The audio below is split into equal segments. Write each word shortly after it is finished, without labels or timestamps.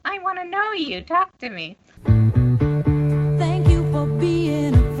want to know you. Talk to me. Thank you for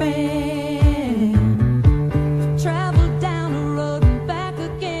being a fan. Travel down the road and back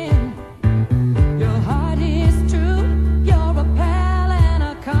again. Your heart is true. You're a pal and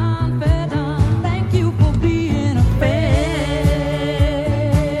a confidant. Thank you for being a fan.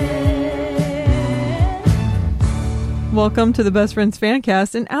 Welcome to the Best Friends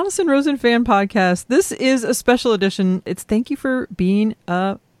Fancast, an Allison Rosen fan podcast. This is a special edition. It's thank you for being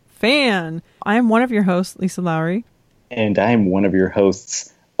a fan. I am one of your hosts, Lisa Lowry. And I'm one of your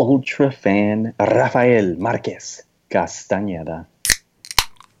hosts, ultra fan Rafael Marquez Castañeda.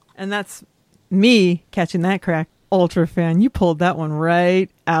 And that's me catching that crack, ultra fan. You pulled that one right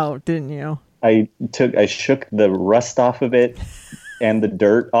out, didn't you? I shook the rust off of it and the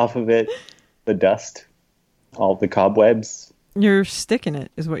dirt off of it, the dust, all the cobwebs. You're sticking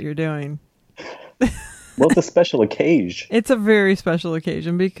it is what you're doing. Well, it's a special occasion. It's a very special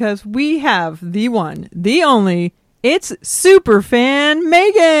occasion because we have the one, the only, it's Superfan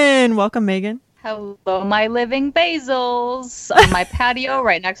Megan. Welcome, Megan. Hello, my living basils. On my patio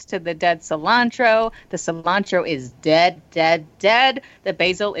right next to the dead cilantro. The cilantro is dead, dead, dead. The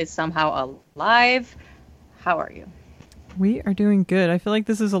basil is somehow alive. How are you? We are doing good. I feel like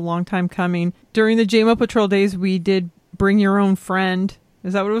this is a long time coming. During the JMO Patrol days, we did Bring Your Own Friend.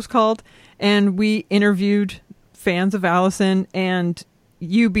 Is that what it was called? And we interviewed fans of Allison, and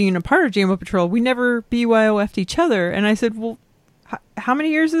you being a part of JMO Patrol, we never BYOF'd each other. And I said, well, how many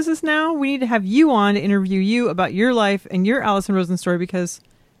years is this now? We need to have you on to interview you about your life and your Allison Rosen story because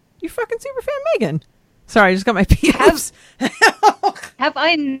you're fucking super fan Megan. Sorry, I just got my peeps. Have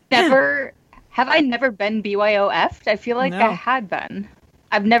I never been BYOF'd? I feel like No. I had been.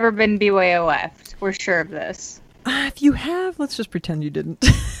 I've never been BYOF'd. We're sure of this. If you have, let's just pretend you didn't.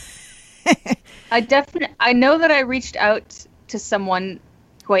 I know that I reached out to someone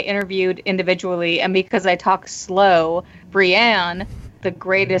who I interviewed individually, and because I talk slow, Brianne, the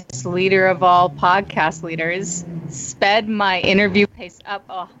greatest leader of all podcast leaders, sped my interview pace up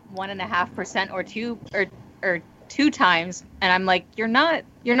 1.5% or two times, and I'm like, you're not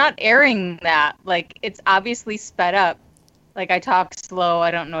airing that. Like, it's obviously sped up. Like, I talk slow.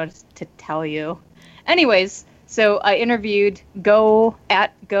 I don't know what to tell you. Anyways. So I interviewed Go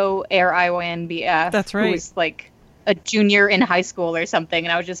Air IYNBF. That's right. Who was like a junior in high school or something,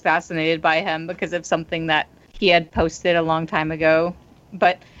 and I was just fascinated by him because of something that he had posted a long time ago.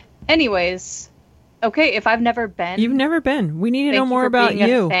 But anyways, okay, if I've never been, You've never been. We need to know more about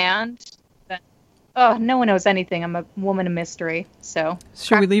you. Fan, then, no one knows anything. I'm a woman of mystery. So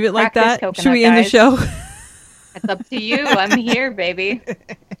should we leave it like that? Coconut, Should we end the show? It's up to you. I'm here, baby.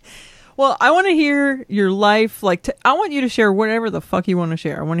 Well, I want to hear your life. I want you to share whatever the fuck you want to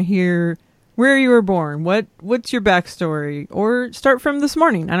share. I want to hear where you were born. What's your backstory? Or start from this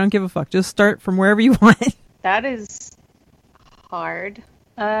morning. I don't give a fuck. Just start from wherever you want. That is hard.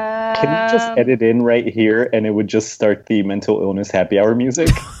 Can you just edit in right here and it would just start the mental illness happy hour music?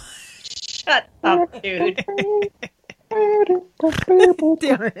 Shut up, dude.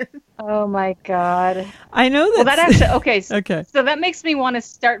 Damn it. Oh my god. I know that. Well, that actually okay. Okay. So that makes me want to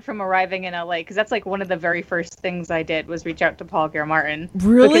start from arriving in LA because that's like one of the very first things I did was reach out to Paul Gilmartin.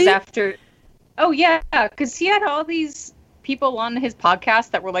 Really? Because because he had all these people on his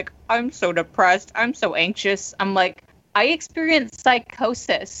podcast that were like, I'm so depressed, I'm so anxious. I'm like, I experienced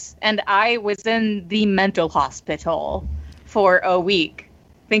psychosis and I was in the mental hospital for a week.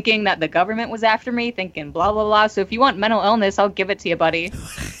 Thinking that the government was after me, thinking blah, blah, blah. So if you want mental illness, I'll give it to you, buddy.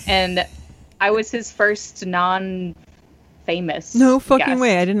 And I was his first non-famous No fucking guest.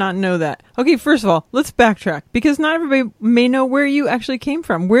 way. I did not know that. Okay, first of all, let's backtrack. Because not everybody may know where you actually came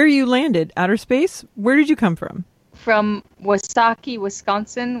from. Where you landed. Outer space? Where did you come from? From Wasaki,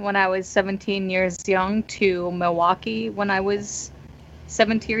 Wisconsin, when I was 17 years young, to Milwaukee when I was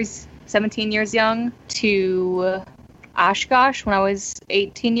 17 years young, to Oshkosh when I was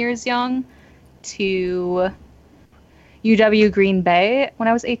 18 years young, to UW Green Bay when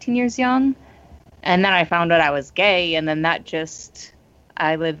I was 18 years young, and then I found out I was gay, and then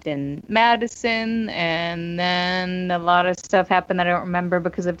I lived in Madison, and then a lot of stuff happened that I don't remember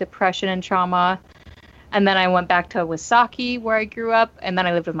because of depression and trauma, and then I went back to Wasaki where I grew up, and then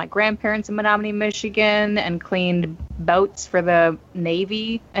I lived with my grandparents in Menominee, Michigan, and cleaned boats for the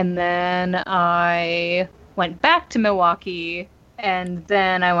Navy, and then I went back to Milwaukee, and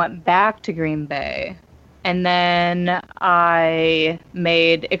then I went back to Green Bay. And then I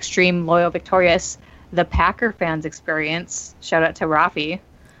made Extreme Loyal Victorious the Packer Fans Experience. Shout out to Rafi,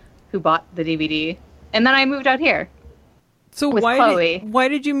 who bought the DVD. And then I moved out here. So with why Chloe. Why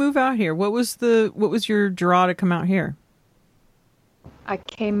did you move out here? What was your draw to come out here? I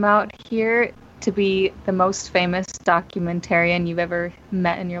came out here to be the most famous documentarian you've ever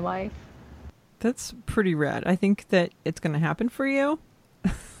met in your life. That's pretty rad. I think that it's going to happen for you.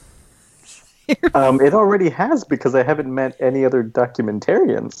 It already has because I haven't met any other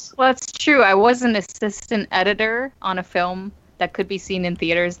documentarians. Well, that's true. I was an assistant editor on a film that could be seen in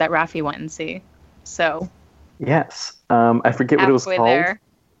theaters that Rafi went and see. So Yes. I forget what it was halfway called, there.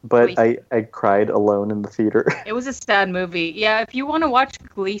 but I cried alone in the theater. It was a sad movie. Yeah, if you want to watch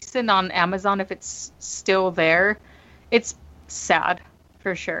Gleason on Amazon, if it's still there, it's sad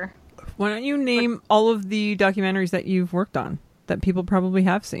for sure. Why don't you name all of the documentaries that you've worked on that people probably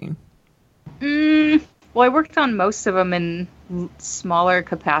have seen? Well, I worked on most of them in smaller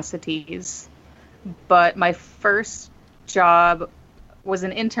capacities, but my first job was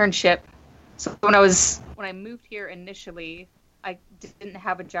an internship. So when I moved here initially, I didn't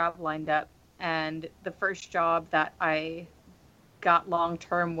have a job lined up, and the first job that I got long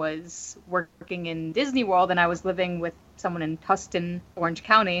term was working in Disney World, and I was living with someone in Tustin, Orange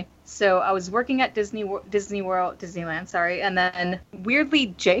County. So I was working at Disneyland, sorry, and then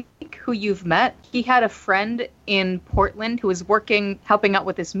weirdly Jake, who you've met, he had a friend in Portland who was helping out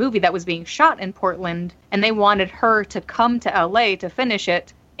with this movie that was being shot in Portland, and they wanted her to come to LA to finish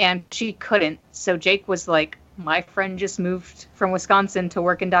it, and she couldn't. So Jake was like, my friend just moved from Wisconsin to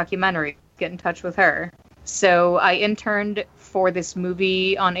work in documentary. Get in touch with her. So I interned for this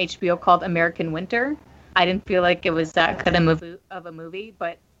movie on HBO called American Winter. I didn't feel like it was that good of a movie,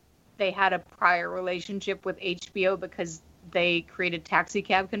 but they had a prior relationship with HBO because they created Taxi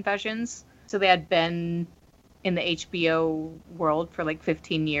Cab Confessions. So they had been in the HBO world for like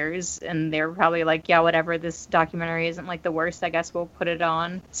 15 years, and they were probably like, yeah, whatever, this documentary isn't like the worst, I guess we'll put it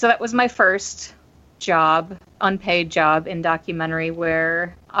on. So that was my first job, unpaid job in documentary,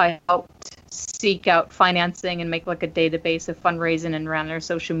 where I helped seek out financing and make like a database of fundraising and ran their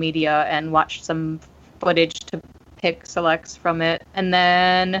social media and watched some footage to pick selects from it. And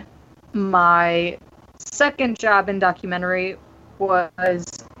then my second job in documentary was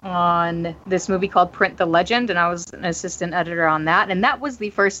on this movie called Print the Legend, and I was an assistant editor on that. And that was the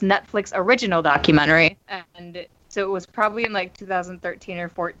first Netflix original documentary. And so it was probably in like 2013 or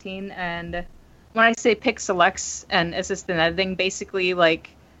 14. And when I say pick selects and assistant editing, basically like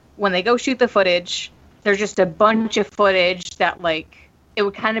when they go shoot the footage, there's just a bunch of footage that like it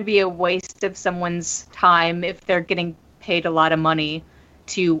would kind of be a waste of someone's time if they're getting paid a lot of money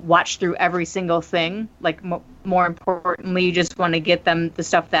to watch through every single thing. Like more importantly, you just want to get them the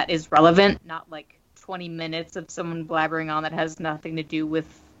stuff that is relevant, not like 20 minutes of someone blabbering on that has nothing to do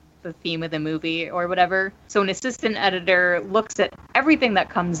with the theme of the movie or whatever. So an assistant editor looks at everything that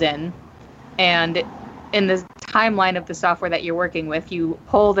comes in, and in the timeline of the software that you're working with, you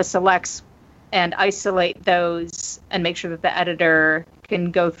pull the selects and isolate those and make sure that the editor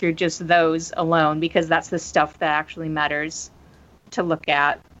can go through just those alone, because that's the stuff that actually matters to look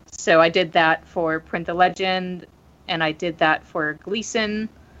at. So I did that for Print the Legend, and I did that for Gleason.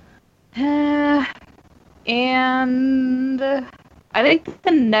 And I think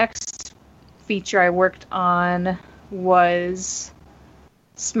the next feature I worked on was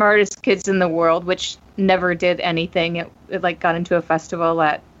Smartest Kids in the World, which never did anything. It like got into a festival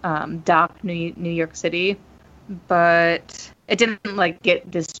at Doc, New York City, but it didn't like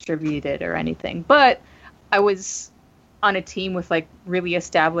get distributed or anything. But I was on a team with like really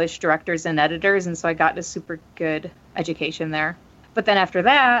established directors and editors, and so I got a super good education there. But then after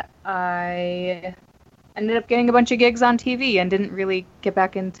that, I ended up getting a bunch of gigs on TV and didn't really get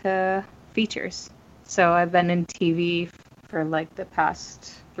back into features. So I've been in TV for like the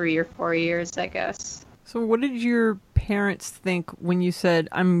past 3 or 4 years, I guess. So what did your parents think when you said,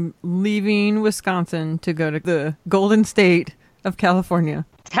 I'm leaving Wisconsin to go to the Golden State of California?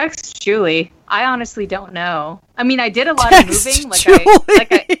 Text Julie. I honestly don't know. I mean, I did a lot of moving,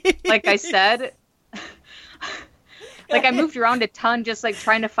 like I said. Like I moved around a ton, just like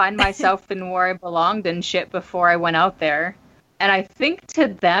trying to find myself and where I belonged and shit before I went out there. And I think to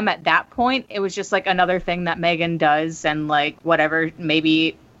them at that point, it was just like another thing that Megan does, and like whatever,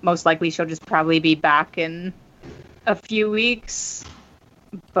 maybe most likely she'll just probably be back in a few weeks.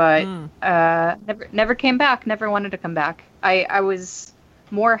 But never came back, never wanted to come back. I was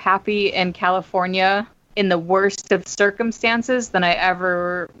more happy in California in the worst of circumstances than I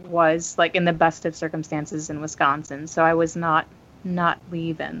ever was like in the best of circumstances in Wisconsin. So I was not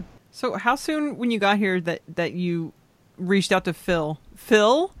leaving. So how soon when you got here that you reached out to Phil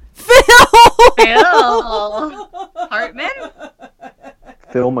Hartman?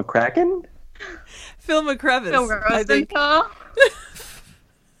 Phil McCracken? Phil McCrevis. Phil I think. God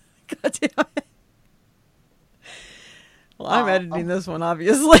damn it. Well, I'm editing this one,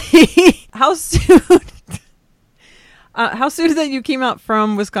 obviously. How soon? How soon that you came out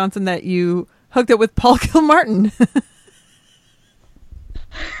from Wisconsin that you hooked up with Paul Gilmartin?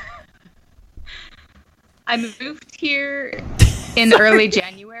 I moved here in early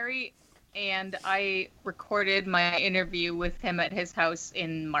January, and I recorded my interview with him at his house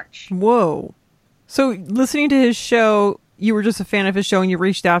in March. Whoa. So listening to his show, you were just a fan of his show and you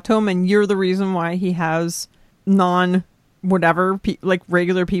reached out to him, and you're the reason why he has like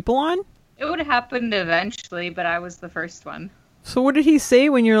regular people on? It would have happened eventually, but I was the first one. So what did he say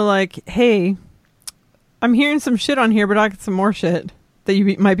when you're like, hey, I'm hearing some shit on here, but I got some more shit that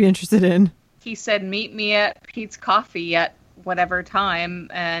you might be interested in? He said, meet me at Pete's Coffee at whatever time,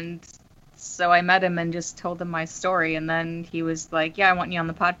 and so I met him and just told him my story, and then he was like, yeah, I want you on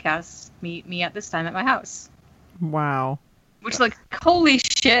the podcast. Meet me at this time at my house. Wow. Which, like, holy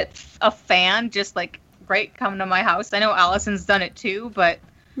shit, a fan, just like, great, come to my house. I know Allison's done it too, but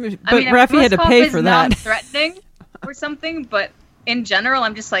But I mean, Rafi had to pay for that. Non-threatening or something, but in general,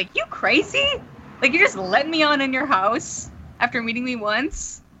 I'm just like, you crazy? Like, you're just letting me on in your house after meeting me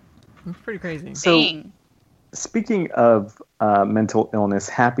once? It's pretty crazy. So, Dang. speaking of mental illness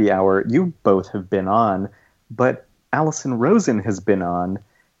happy hour, you both have been on, but Allison Rosen has been on,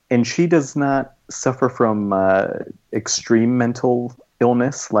 and she does not suffer from extreme mental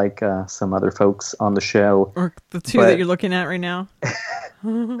illness like some other folks on the show. Or the two But- that you're looking at right now.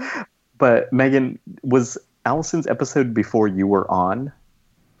 But Megan, was Allison's episode before you were on?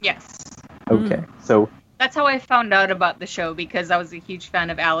 Yes. Okay, so That's how I found out about the show, because I was a huge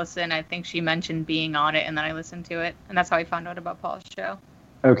fan of Allison. I think she mentioned being on it, and then I listened to it, and that's how I found out about Paul's show.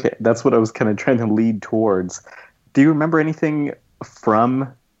 okay, that's what I was kind of trying to lead towards. Do you remember anything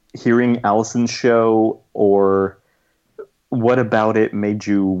from hearing Allison's show, or what about it made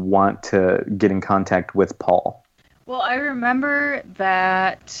you want to get in contact with Paul? Well, I remember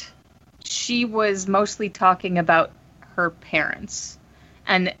that she was mostly talking about her parents,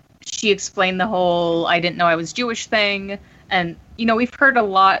 and she explained the whole I didn't know I was Jewish thing, and we've heard a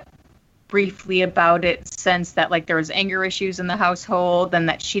lot briefly about it since that, like, there was anger issues in the household, and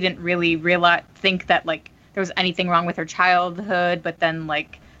that she didn't really think that, like, there was anything wrong with her childhood, but then,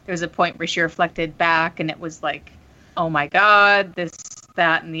 like, there was a point where she reflected back and it was like, oh my god, this,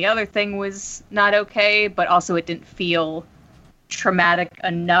 that, and the other thing was not okay, but also it didn't feel traumatic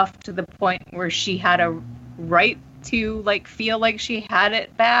enough to the point where she had a right to, like, feel like she had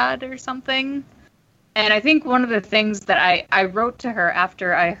it bad or something. And I think one of the things that I wrote to her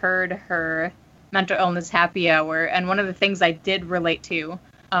after I heard her mental illness happy hour, and one of the things I did relate to,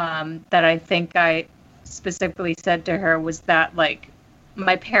 that I think I specifically said to her was that, like,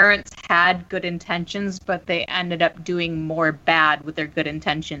 my parents had good intentions, but they ended up doing more bad with their good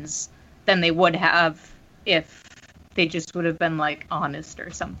intentions than they would have if they just would have been, like, honest or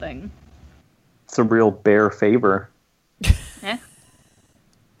something. It's a real Bear favor. Eh?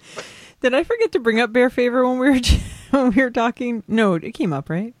 Did I forget to bring up Bear Favor when we were talking? No, it came up,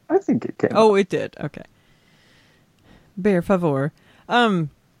 right? I think it can. Oh, it did. Okay. Bear favor.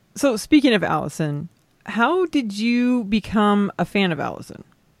 So speaking of Allison, how did you become a fan of Allison?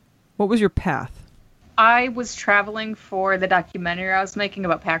 What was your path? I was traveling for the documentary I was making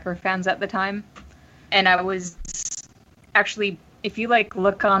about Packer fans at the time. And I was actually, if you, like,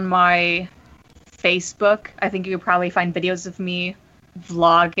 look on my Facebook, I think you could probably find videos of me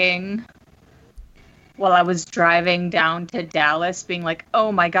vlogging while I was driving down to Dallas, being like,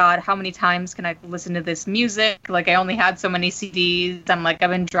 oh my god, how many times can I listen to this music? Like, I only had so many CDs. I'm like, I've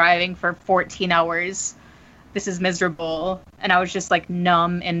been driving for 14 hours. This is miserable. And I was just, like,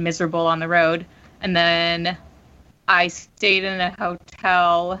 numb and miserable on the road. And then I stayed in a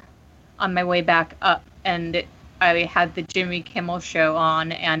hotel on my way back up, and I had the Jimmy Kimmel show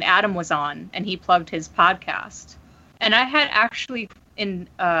on, and Adam was on, and he plugged his podcast. And I had actually, when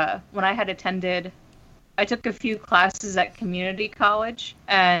I had attended, I took a few classes at community college,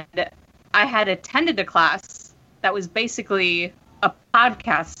 and I had attended a class that was basically a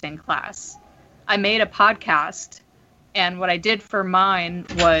podcasting class. I made a podcast, and what I did for mine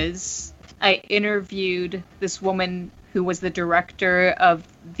was I interviewed this woman who was the director of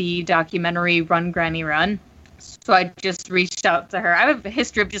the documentary Run Granny Run. So I just reached out to her. I have a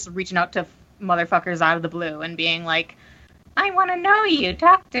history of just reaching out to motherfuckers out of the blue and being like, I want to know you,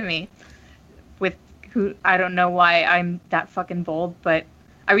 talk to me. With who, I don't know why I'm that fucking bold, but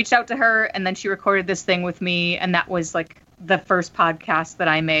I reached out to her, and then she recorded this thing with me, and that was, like, the first podcast that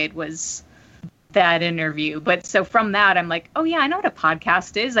I made was that interview. But so from that, I'm like, oh yeah, I know what a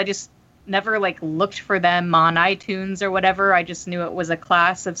podcast is. I just never, like, looked for them on iTunes or whatever. I just knew it was a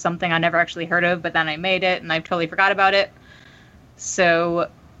class of something I never actually heard of, but then I made it, and I totally forgot about it. So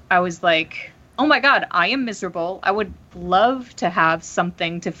I was like, oh my God, I am miserable. I would love to have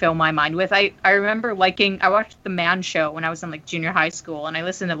something to fill my mind with. I remember I watched The Man Show when I was in like junior high school, and I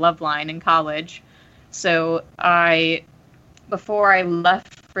listened to Loveline in college. So before I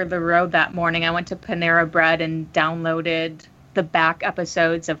left for the road that morning, I went to Panera Bread and downloaded the back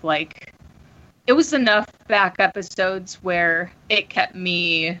episodes of like, it was enough back episodes where it kept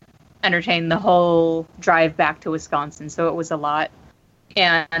me entertained the whole drive back to Wisconsin. So it was a lot.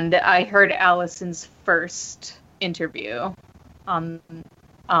 And I heard Allison's first interview on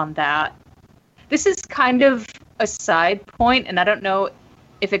that. This is kind of a side point, and I don't know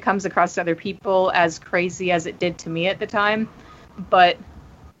if it comes across to other people as crazy as it did to me at the time, but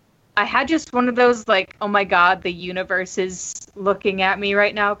I had just one of those like, oh my God, the universe is looking at me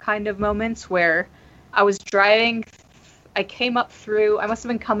right now kind of moments where I was driving. I must have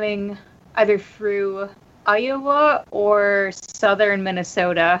been coming either through Iowa or southern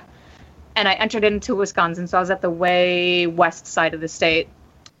Minnesota, and I entered into Wisconsin, so I was at the way west side of the state.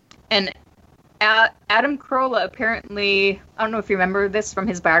 And Adam Carolla, apparently, I don't know if you remember this from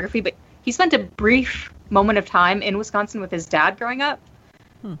his biography, but he spent a brief moment of time in Wisconsin with his dad growing up.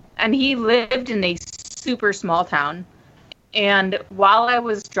 And he lived in a super small town. And while I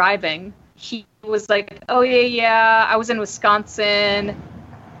was driving, he was like, oh, yeah, I was in Wisconsin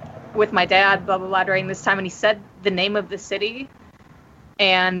with my dad, blah, blah, blah, during this time. And he said the name of the city.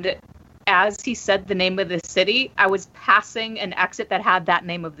 And as he said the name of the city, I was passing an exit that had that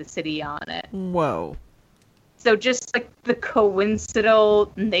name of the city on it. Whoa. So just like the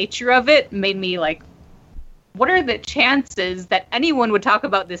coincidental nature of it made me like, what are the chances that anyone would talk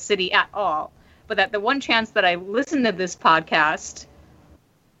about this city at all? But that the one chance that I listened to this podcast,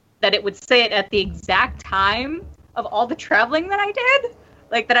 that it would say it at the exact time of all the traveling that I did.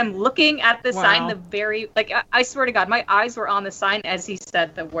 Like that I'm looking at the sign, the very, like, I swear to God, my eyes were on the sign as he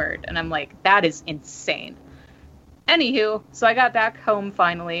said the word. And I'm like, that is insane. Anywho, so I got back home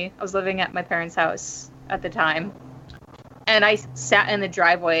finally. I was living at my parents' house at the time. And I sat in the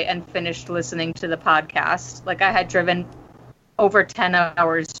driveway and finished listening to the podcast. Like, I had driven over 10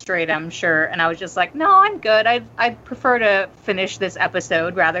 hours straight, I'm sure. And I was just like, no, I'm good. I'd prefer to finish this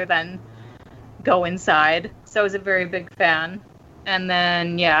episode rather than go inside. So I was a very big fan. And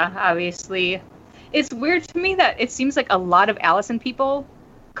then, yeah, obviously, it's weird to me that it seems like a lot of Allison people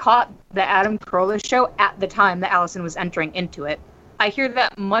caught the Adam Carolla show at the time that Allison was entering into it. I hear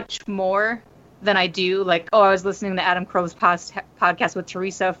that much more than I do, like, oh, I was listening to Adam Carolla's podcast with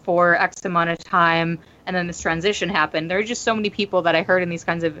Teresa for X amount of time, and then this transition happened. There are just so many people that I heard in these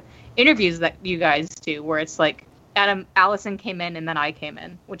kinds of interviews that you guys do, where it's like, Allison came in, and then I came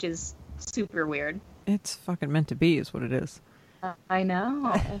in, which is super weird. It's fucking meant to be, is what it is. I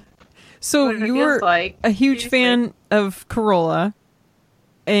know. So you were like, a huge fan of Carolla,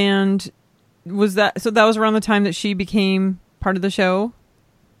 and that was around the time that she became part of the show?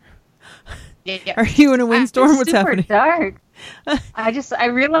 Yeah. Are you in a windstorm? What's happening? Dark. I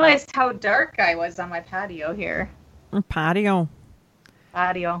realized how dark I was on my patio here. Patio.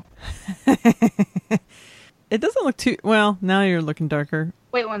 It doesn't look too well. Now you're looking darker.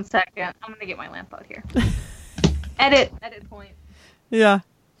 Wait 1 second. I'm gonna get my lamp out here. Edit point. Yeah.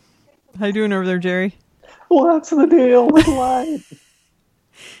 How you doing over there, Jerry? What's the deal with life?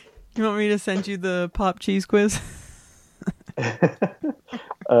 You want me to send you the pop cheese quiz?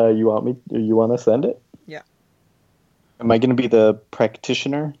 You want to send it? Yeah. Am I going to be the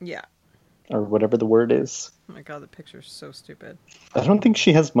practitioner? Yeah. Or whatever the word is? Oh my god, the picture's so stupid. I don't think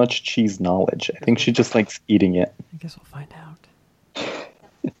she has much cheese knowledge. I think she just likes eating it. I guess we'll find out.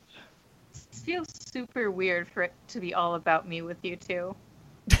 It feels super weird for it to be all about me with you two.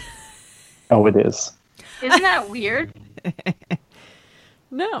 Oh, it is. Isn't that weird?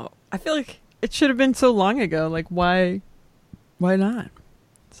 No. I feel like it should have been so long ago. Like, why not?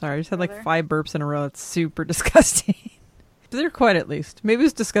 Sorry, I just had like 5 burps in a row. It's super disgusting. But they're quiet at least. Maybe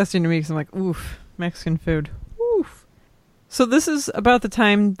it's disgusting to me because I'm like, oof, Mexican food. Oof. So this is about the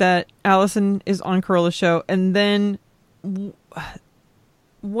time that Allison is on Carolla's show. And then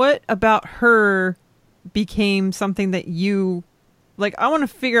what about her became something that you... Like, I want to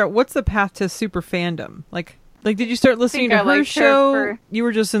figure out what's the path to super fandom. Like did you start listening to her show? You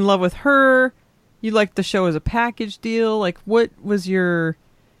were just in love with her? You liked the show as a package deal? Like, what was your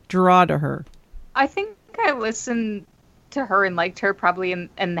draw to her? I think I listened to her and liked her probably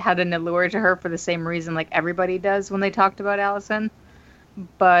and had an allure to her for the same reason like everybody does when they talked about Allison.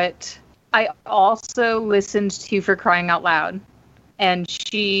 But I also listened to For Crying Out Loud. And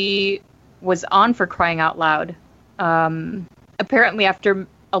she was on For Crying Out Loud. Apparently after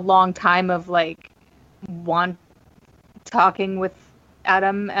a long time of like talking with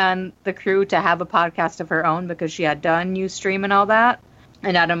Adam and the crew to have a podcast of her own because she had done Ustream and all that.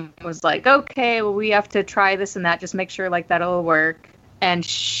 And Adam was like, okay, well, we have to try this and that, just make sure like that'll work. And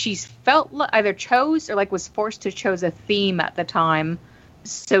she felt either chose or like was forced to choose a theme at the time.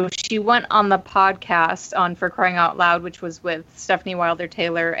 So she went on the podcast on For Crying Out Loud, which was with Stephanie Wilder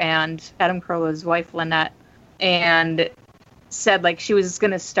Taylor and Adam Carolla's wife, Lynette, and said like she was going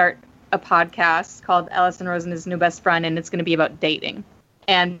to start a podcast called Allison Rosen is New Best Friend, and it's going to be about dating.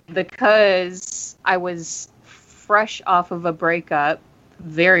 And because I was fresh off of a breakup,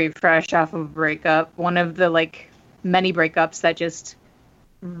 very fresh off of a breakup, one of the like many breakups that just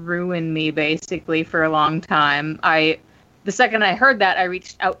ruined me basically for a long time, the second I heard that, I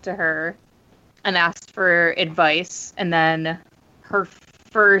reached out to her and asked for advice. And then her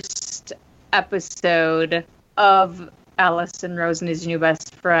first episode of Allison Rosen is Your New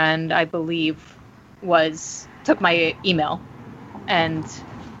Best Friend, I believe, took my email and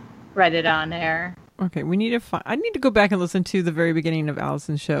read it on air. Okay, we need to I need to go back and listen to the very beginning of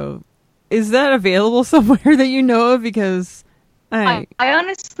Allison's show. Is that available somewhere that you know of? Because I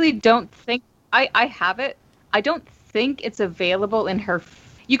honestly don't think I have it. I don't think it's available in her.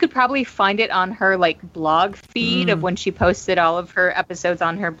 You could probably find it on her like blog feed of when she posted all of her episodes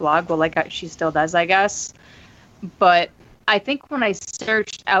on her blog. Well, like she still does, I guess. But I think when I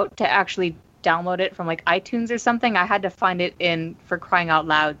searched out to actually download it from like iTunes or something, I had to find it in For Crying Out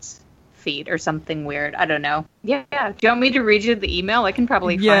Loud's feed or something weird. I don't know. Yeah. Do you want me to read you the email? I can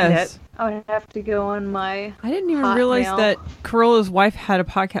probably find it. I would have to go on my I didn't even Hotmail. realize that Carolla's wife had a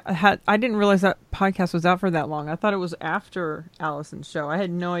podcast. I didn't realize that podcast was out for that long. I thought it was after Allison's show. I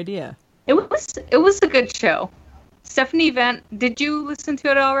had no idea. It was a good show. Stephanie did you listen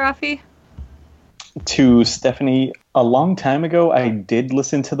to it all, Rafi? To Stephanie, a long time ago, I did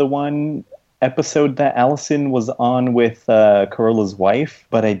listen to the one episode that Allison was on with Carolla's wife,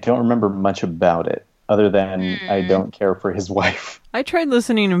 but I don't remember much about it, other than I don't care for his wife. I tried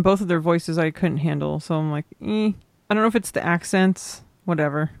listening and both of their voices I couldn't handle, so I'm like, I don't know if it's the accents,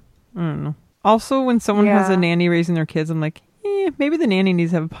 whatever. I don't know. Also, when someone has a nanny raising their kids, I'm like, maybe the nanny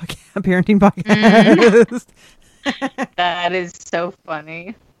needs to have a parenting podcast. That is so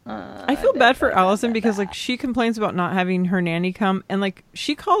funny. I feel bad for Allison because like she complains about not having her nanny come, and like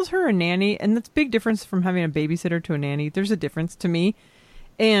she calls her a nanny, and that's a big difference from having a babysitter to a nanny. There's a difference to me.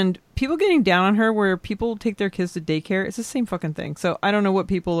 And people getting down on her where people take their kids to daycare, it's the same fucking thing. So I don't know what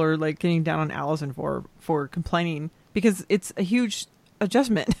people are like getting down on Allison for complaining, because it's a huge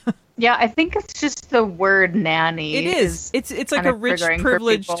adjustment. Yeah, I think it's just the word nanny. It is. It's like a rich,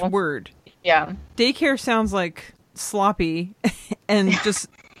 privileged word. Yeah. Daycare sounds like sloppy and just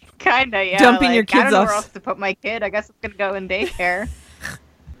kinda, yeah. Dumping like, your kids I don't know off. where else to put my kid. I guess it's gonna go in daycare.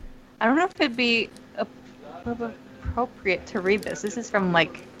 I don't know if it'd be appropriate to read this. This is from I'm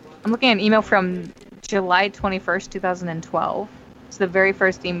looking at an email from July 21st, 2012. It's the very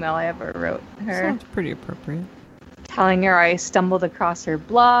first email I ever wrote her. Sounds pretty appropriate. Telling her I stumbled across her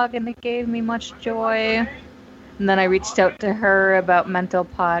blog and it gave me much joy. And then I reached out to her about Mental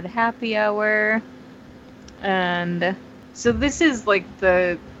Pod Happy Hour. And so this is like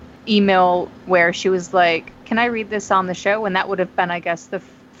the email where she was like, can I read this on the show? And that would have been, I guess, the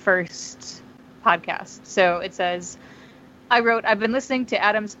first podcast. So it says, I've been listening to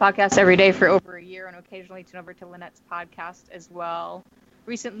Adam's podcast every day for over a year and occasionally tune over to Lynette's podcast as well.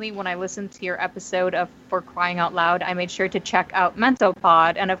 Recently, when I listened to your episode of For Crying Out Loud, I made sure to check out Mental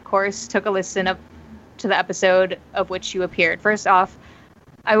Pod and, of course, took a listen to the episode of which you appeared. First off,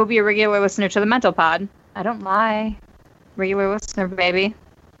 I will be a regular listener to the Mental Pod. I don't lie. Regular listener, baby.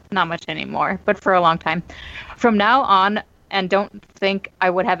 Not much anymore, but for a long time. From now on, and don't think I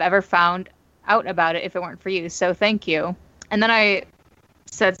would have ever found out about it if it weren't for you. So thank you. And then I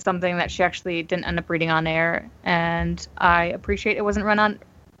said something that she actually didn't end up reading on air, and I appreciate it wasn't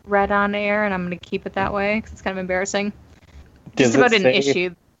read on air, and I'm going to keep it that way because it's kind of embarrassing. Just about an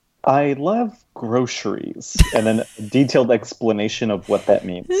issue. I love groceries, and then a detailed explanation of what that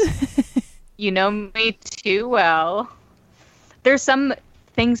means. You know me too well. There's some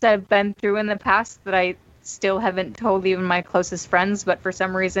things I've been through in the past that I still haven't told even my closest friends, but for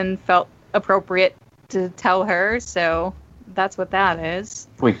some reason felt appropriate to tell her, so that's what that is.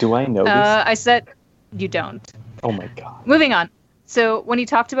 Wait, do I know this? I said you don't. Oh my god. Moving on. So when you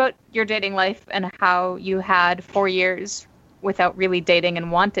talked about your dating life and how you had 4 years without really dating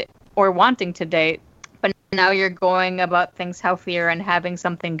and wanting to date, but now you're going about things healthier and having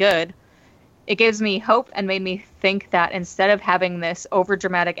something good, it gives me hope and made me think that instead of having this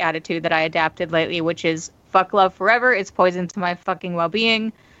overdramatic attitude that I adapted lately, which is fuck love forever, it's poison to my fucking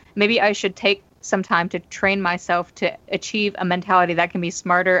well-being, maybe I should take some time to train myself to achieve a mentality that can be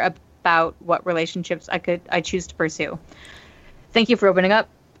smarter about what relationships I choose to pursue. Thank you for opening up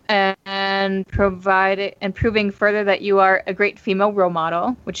and proving further that you are a great female role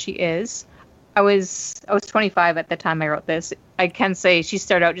model, which she is. I was 25 at the time I wrote this. I can say she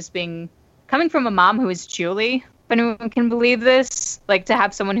started out just coming from a mom who was Julie, if anyone can believe this, like to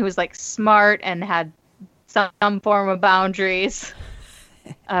have someone who was like smart and had some form of boundaries.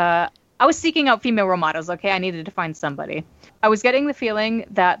 I was seeking out female role models, okay? I needed to find somebody. I was getting the feeling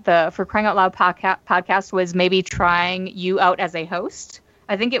that the For Crying Out Loud podcast was maybe trying you out as a host.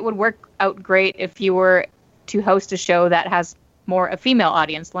 I think it would work out great if you were to host a show that has more a female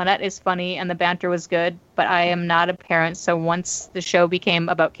audience. Lynette is funny and the banter was good, but I am not a parent, so once the show became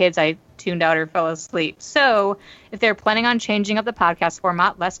about kids, I tuned out or fell asleep. So if they're planning on changing up the podcast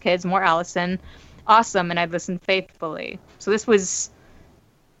format, less kids, more Allison, awesome, and I'd listen faithfully. So this was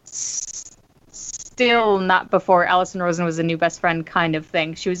still not before Allison Rosen was a new best friend kind of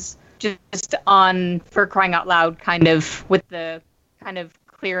thing. She was just on For Crying Out Loud kind of with the kind of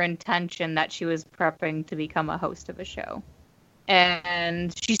clear intention that she was prepping to become a host of a show.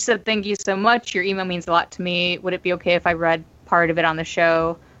 And she said, "Thank you so much. Your email means a lot to me. Would it be okay if I read part of it on the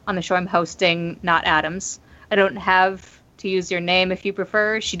show? On the show I'm hosting, not Adams. I don't have to use your name if you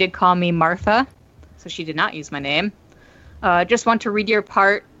prefer." She did call me Martha, so she did not use my name. Just want to read your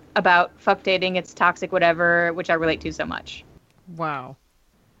part about fuck dating, it's toxic, whatever, which I relate to so much. Wow.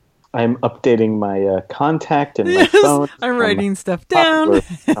 I'm updating my contact and my phone. I'm writing stuff down.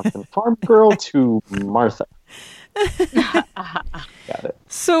 Farm girl to Martha. Got it.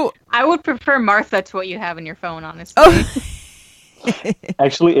 So I would prefer Martha to what you have in your phone, honestly. oh,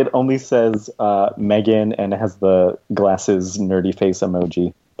 Actually, it only says Megan and it has the glasses nerdy face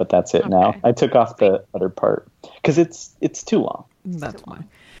emoji, but that's it now. I took off the other part because it's too long. that's why.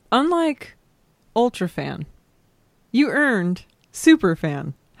 Unlike Ultra Fan, you earned Super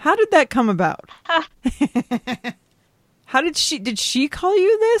Fan. How did that come about? How did she call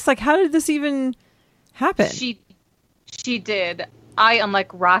you this? Like, how did this even happen? She did. I, unlike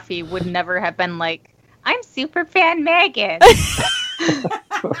Rafi, would never have been like, I'm Super Fan Megan.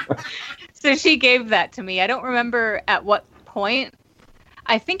 So she gave that to me. I don't remember at what point.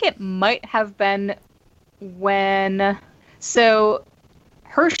 I think it might have been when... So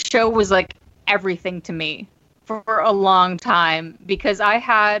her show was like everything to me for a long time because I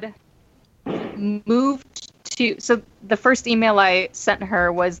had moved to... So the first email I sent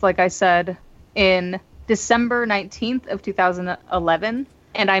her was, like I said, in December 19th of 2011,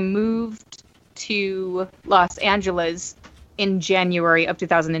 and I moved to Los Angeles in January of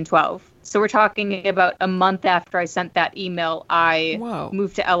 2012. So we're talking about a month after I sent that email, I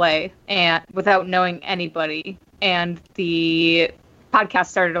moved to LA and without knowing anybody. And the podcast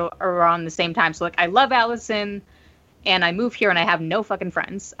started around the same time. So like, I love Allison and I move here and I have no fucking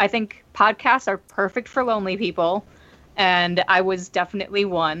friends. I think podcasts are perfect for lonely people. And I was definitely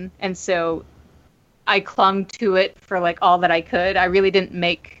one. And so I clung to it for like all that I could. I really didn't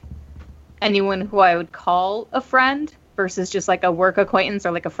make anyone who I would call a friend versus just like a work acquaintance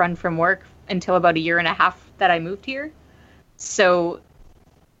or like a friend from work until about a year and a half that I moved here. So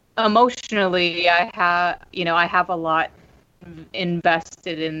emotionally, I have a lot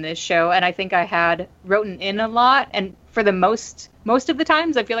invested in this show, and I think I had written in a lot. And for the most of the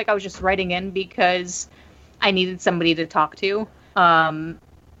times, I feel like I was just writing in because I needed somebody to talk to, and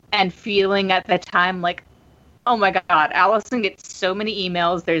feeling at the time like, oh my God, Allison gets so many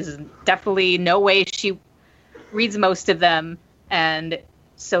emails. There's definitely no way she reads most of them. And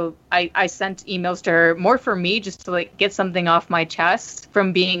so I sent emails to her more for me, just to like get something off my chest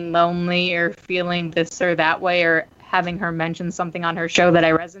from being lonely or feeling this or that way, or having her mention something on her show that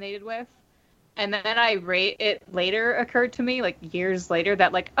I resonated with. And then it later occurred to me, like years later,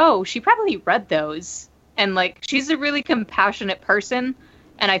 that like, oh, she probably read those. And like, she's a really compassionate person.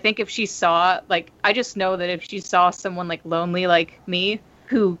 And I think if she saw, like, I just know that if she saw someone like lonely like me,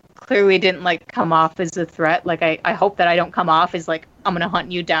 who clearly didn't like come off as a threat, like I hope that I don't come off as like, I'm going to hunt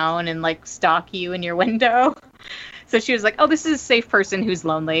you down and like stalk you in your window. So she was like, oh, this is a safe person who's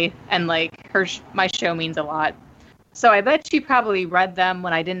lonely. And like my show means a lot. So I bet she probably read them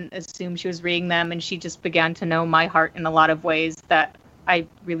when I didn't assume she was reading them. And she just began to know my heart in a lot of ways that I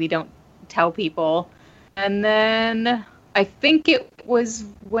really don't tell people. And then I think it was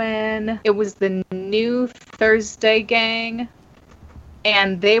when it was the New Thursday Gang,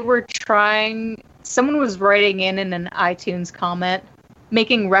 and they were someone was writing in an iTunes comment,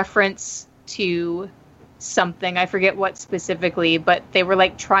 making reference to something. I forget what specifically, but they were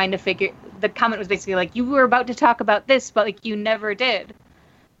like trying to the comment was basically like, you were about to talk about this, but like you never did.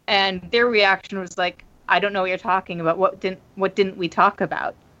 And their reaction was like, I don't know what you're talking about. What didn't we talk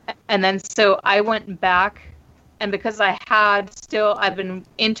about? And then so I went back, and because I've been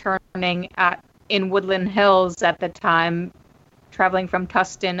interning in Woodland Hills at the time, traveling from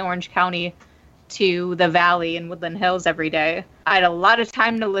Tustin, Orange County, to the Valley in Woodland Hills every day. I had a lot of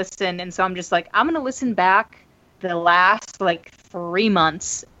time to listen, and so I'm just like, I'm gonna listen back the last like 3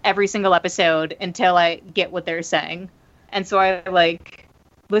 months, every single episode, until I get what they're saying. And so I like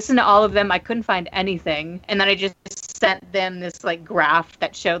listened to all of them. I couldn't find anything, and then I just sent them this like graph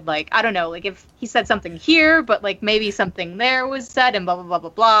that showed like, I don't know, like if he said something here, but like maybe something there was said, and blah blah blah blah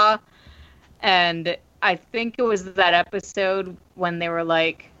blah. And I think it was that episode when they were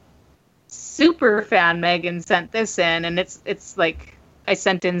like, super fan Megan sent this in, and it's like I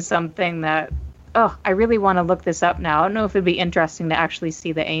sent in something that, oh, I really want to look this up now. I don't know if it'd be interesting to actually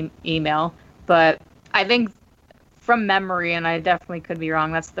see the email, but I think from memory, and I definitely could be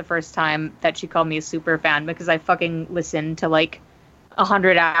wrong, that's the first time that she called me a super fan, because I fucking listened to like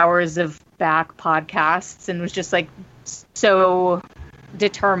 100 hours of back podcasts and was just like so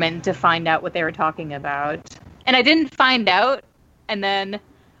determined to find out what they were talking about. And I didn't find out, and then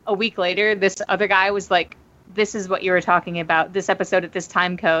a week later, this other guy was like, this is what you were talking about, this episode at this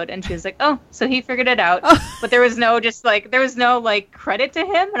time code. And she was like, oh, so he figured it out. But there was no credit to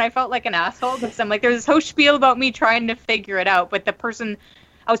him. And I felt like an asshole because I'm like, there's this whole spiel about me trying to figure it out. But the person,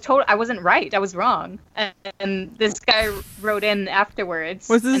 I was told I wasn't right. I was wrong. And this guy wrote in afterwards.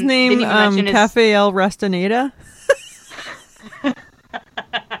 Was his name Cafe El Restaneda?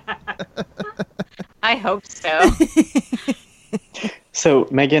 I hope so. So,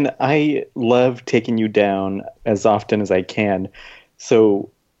 Megan, I love taking you down as often as I can. So,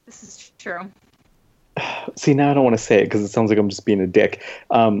 this is true. See, now I don't want to say it because it sounds like I'm just being a dick.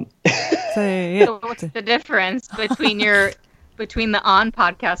 Say it. So what's the difference between the on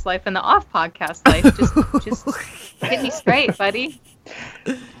podcast life and the off podcast life? Just hit me straight, buddy.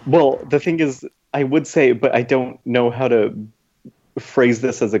 Well, the thing is, I would say, but I don't know how to phrase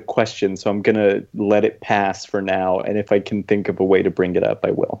this as a question, so I'm gonna let it pass for now, and if I can think of a way to bring it up,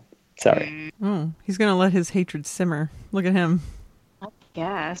 I will. Sorry. Oh, he's gonna let his hatred simmer. Look at him. I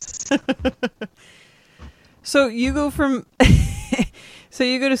guess. So you go from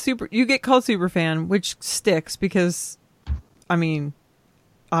you get called Superfan, which sticks because, I mean,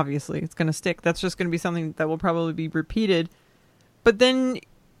 obviously it's gonna stick. That's just gonna be something that will probably be repeated. But then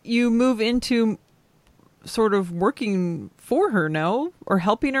you move into sort of working for her, no? Or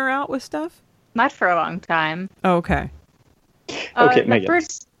helping her out with stuff? Not for a long time. Oh, okay. Okay, the Megan.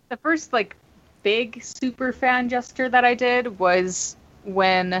 The first like big super fan gesture that I did was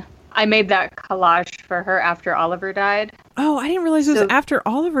when I made that collage for her after Oliver died. Oh, I didn't realize it was So- after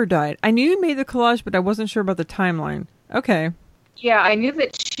Oliver died. I knew you made the collage, but I wasn't sure about the timeline. Okay. Yeah, I knew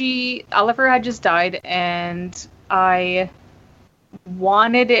that Oliver had just died, and I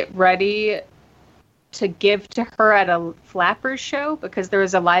wanted it ready to give to her at a Flappers show, because there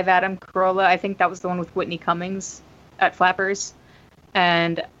was a live Adam Carolla. I think that was the one with Whitney Cummings at Flappers.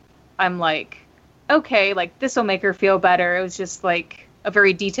 And I'm like, okay, like this will make her feel better. It was just like a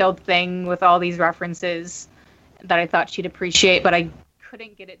very detailed thing with all these references that I thought she'd appreciate, but I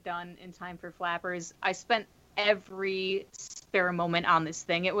couldn't get it done in time for Flappers. I spent every spare moment on this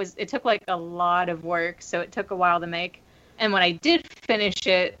thing. It took like a lot of work, so it took a while to make. And when I did finish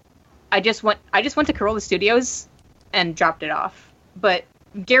it, I just went to Carolla Studios and dropped it off. But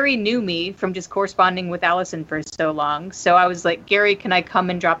Gary knew me from just corresponding with Allison for so long. So I was like, Gary, can I come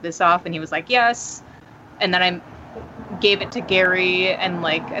and drop this off? And he was like, yes. And then I gave it to Gary, and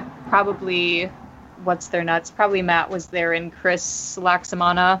like probably, what's their nuts? Probably Matt was there and Chris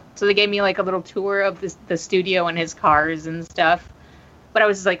Laxamana. So they gave me like a little tour of the studio and his cars and stuff. But I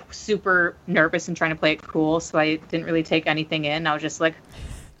was like super nervous and trying to play it cool, so I didn't really take anything in. I was just like,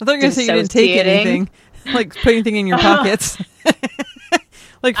 I thought you were going to say you didn't take anything. Like put anything in your pockets.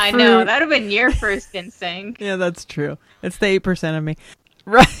 Like I fruit. know, that would have been your first instinct. Yeah, that's true. It's the 8% of me.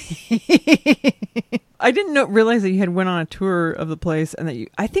 Right. I didn't realize that you had went on a tour of the place, and that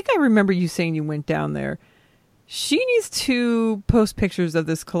I think I remember you saying you went down there. She needs to post pictures of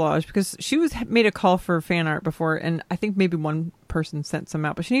this collage, because she made a call for fan art before, and I think maybe one person sent some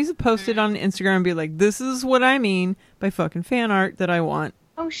out, but she needs to post it on Instagram and be like, this is what I mean by fucking fan art that I want.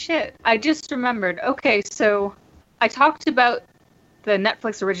 Oh shit, I just remembered. Okay, so I talked about the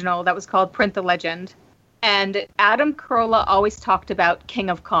Netflix original that was called Print the Legend, and Adam Carolla always talked about King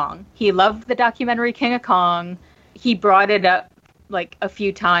of Kong. He loved the documentary King of Kong. He brought it up like a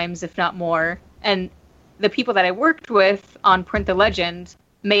few times, if not more, and the people that I worked with on Print the Legend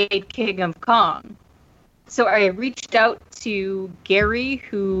made King of Kong. So I reached out to Gary,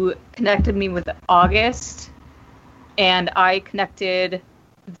 who connected me with August, and I connected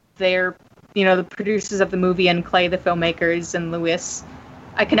their, the producers of the movie and Clay, the filmmakers, and Lewis.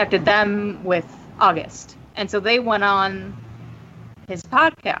 I connected them with August. And so they went on his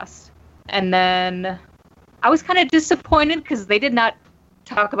podcast. And then I was kind of disappointed because they did not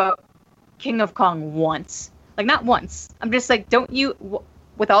talk about King of Kong once. Like, not once. I'm just like, don't you...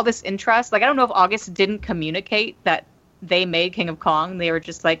 with all this interest, like, I don't know if August didn't communicate that they made King of Kong. They were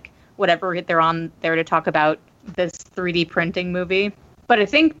just like, whatever, they're on there to talk about this 3D printing movie. But I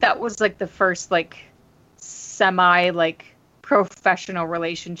think that was like the first like semi like professional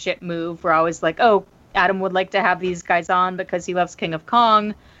relationship move where I was like, oh, Adam would like to have these guys on because he loves King of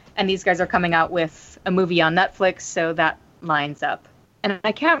Kong, and these guys are coming out with a movie on Netflix, so that lines up. And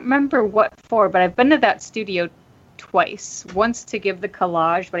I can't remember what for, but I've been to that studio twice. Once to give the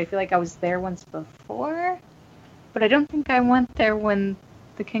collage, but I feel like I was there once before. But I don't think I went there when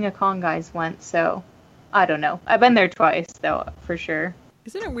the King of Kong guys went, so I don't know. I've been there twice, though, for sure.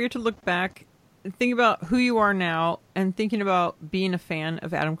 Isn't it weird to look back and think about who you are now and thinking about being a fan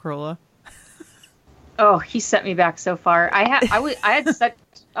of Adam Carolla? Oh, he sent me back so far. I had such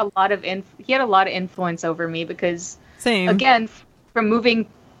a lot of he had a lot of influence over me because, Same. Again, from moving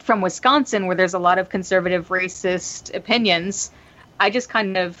from Wisconsin, where there's a lot of conservative, racist opinions, I just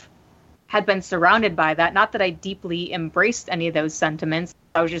kind of had been surrounded by that. Not that I deeply embraced any of those sentiments.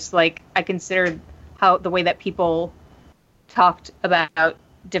 I was just like, I considered the way that people talked about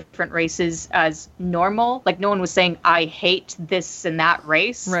different races as normal. Like, no one was saying, I hate this and that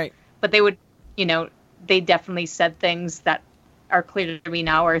race. Right. But they would, they definitely said things that are clear to me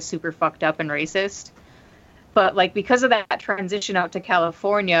now are super fucked up and racist. But, like, because of that transition out to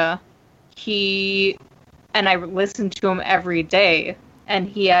California, and I listened to him every day, and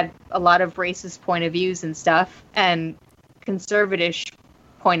he had a lot of racist point of views and stuff, and conservative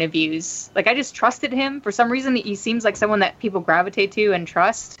point of views. Like, I just trusted him. For some reason, he seems like someone that people gravitate to and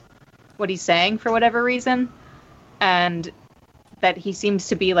trust what he's saying for whatever reason. And that he seems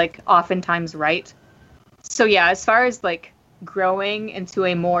to be, like, oftentimes right. So, yeah, as far as, like, growing into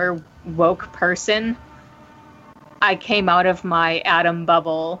a more woke person, I came out of my Adam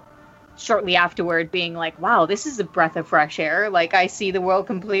bubble shortly afterward being like, wow, this is a breath of fresh air. Like, I see the world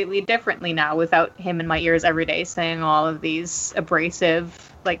completely differently now without him in my ears every day saying all of these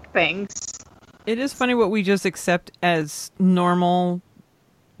abrasive, like, things. It is funny what we just accept as normal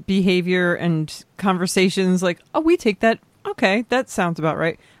behavior and conversations. Like, oh, we take that. Okay, that sounds about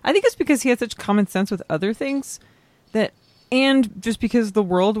right. I think it's because he had such common sense with other things and just because the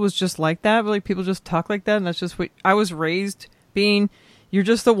world was just like that, like people just talk like that, and that's just what I was raised being. You're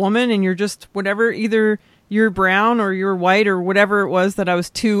just a woman, and you're just whatever. Either you're brown or you're white or whatever it was that I was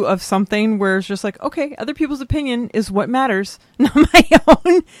two of something. Where it's just like, okay, other people's opinion is what matters, not my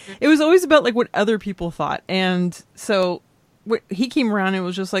own. It was always about like what other people thought, and so he came around and it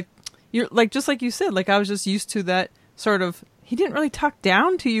was just like you're like just like you said. Like I was just used to that sort of. He didn't really talk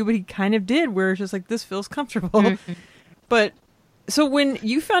down to you, but he kind of did. Where it's just like this feels comfortable. Mm-hmm. But so when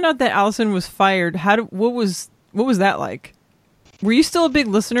you found out that Allison was fired, what was that like? Were you still a big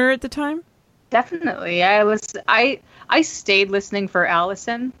listener at the time? Definitely. I stayed listening for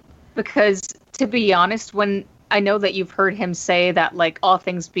Allison because, to be honest, when I know that you've heard him say that, like, all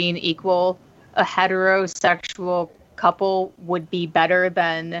things being equal, a heterosexual couple would be better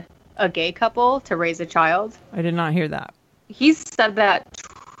than a gay couple to raise a child. I did not hear that. He's said that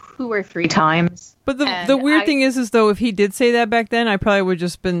 2 or 3 times. But the weird thing is though, if he did say that back then, I probably would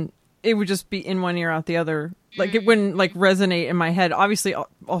just it would just be in one ear out the other. Like it wouldn't like resonate in my head. Obviously,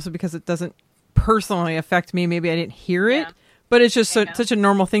 also because it doesn't personally affect me. Maybe I didn't hear it, but it's just such a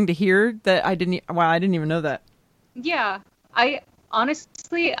normal thing to hear that I didn't even know that. Yeah, I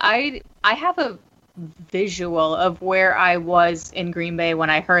honestly, I have a visual of where I was in Green Bay when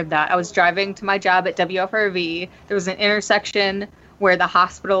I heard that. I was driving to my job at WFRV. There was an intersection where the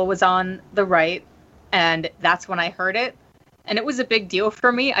hospital was on the right, and that's when I heard it. And it was a big deal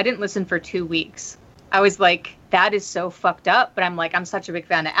for me. I didn't listen for 2 weeks. I was like, that is so fucked up. But I'm like, I'm such a big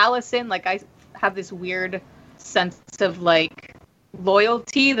fan of Allison. Like, I have this weird sense of, like,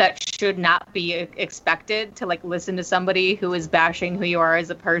 loyalty that should not be expected to, like, listen to somebody who is bashing who you are as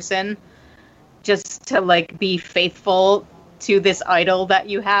a person just to, like, be faithful to this idol that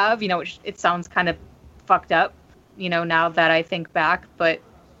you have. You know, it sounds kind of fucked up, you know, now that I think back. But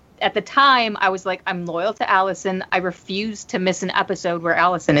at the time, I was like, I'm loyal to Allison. I refuse to miss an episode where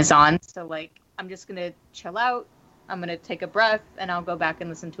Allison is on. So, like, I'm just going to chill out. I'm going to take a breath, and I'll go back and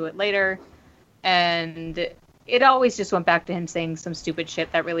listen to it later. And it always just went back to him saying some stupid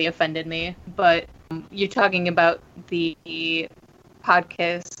shit that really offended me. But you're talking about the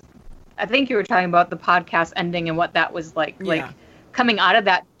podcast. I think you were talking about the podcast ending and what that was like. Yeah. Like coming out of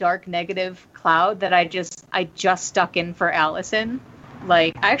that dark negative cloud that I just stuck in for Allison.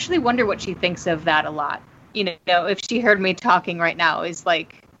 Like I actually wonder what she thinks of that a lot. You know, if she heard me talking right now, is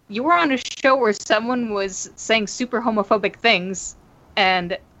like, you were on a show where someone was saying super homophobic things,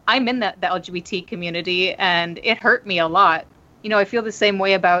 and I'm in the LGBT community, and it hurt me a lot. You know, I feel the same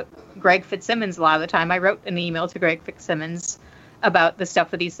way about Greg Fitzsimmons a lot of the time. I wrote an email to Greg Fitzsimmons about the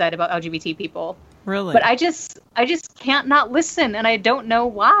stuff that he said about LGBT people. Really? But I just can't not listen, and I don't know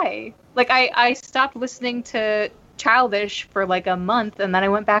why. Like, I stopped listening to Childish for like a month, and then I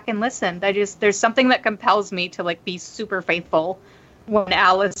went back and listened. There's something that compels me to like be super faithful, when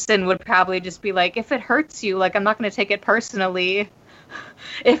Allison would probably just be like, if it hurts you, like, I'm not going to take it personally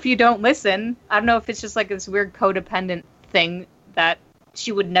if you don't listen. I don't know if it's just like this weird codependent thing that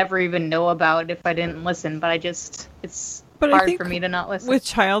she would never even know about if I didn't listen, but it's But I hard think for me to not listen. with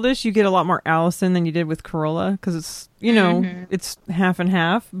Childish, you get a lot more Allison than you did with Corolla, because it's, you know, it's half and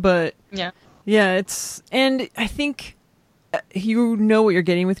half, but Yeah. yeah, and I think you know what you're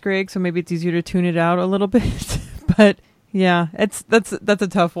getting with Greg, so maybe it's easier to tune it out a little bit, but yeah, that's a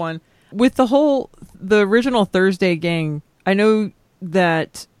tough one. With the original Thursday gang, I know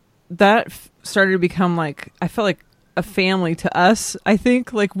that started to become like, I felt like a family to us. I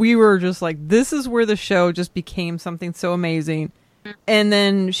think like we were just like, this is where the show just became something so amazing. And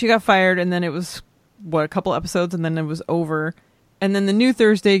then she got fired, and then it was a couple episodes, and then it was over. And then the new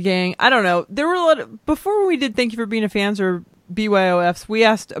Thursday gang, I don't know. There were a lot of, before we did Thank You for Being a Fans or BYOFs, we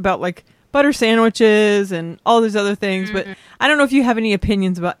asked about like butter sandwiches and all these other things, but I don't know if you have any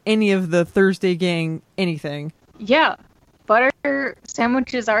opinions about any of the Thursday gang anything. Yeah. Butter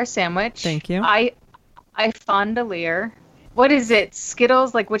sandwiches are a sandwich. Thank you. I fondelier. What is it?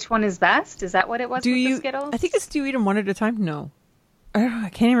 Skittles? Like, which one is best? Is that what it was with the Skittles? I think it's do you eat them one at a time? No. I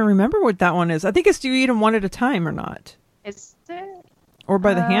can't even remember what that one is. I think it's do you eat them one at a time or not? Is it? Or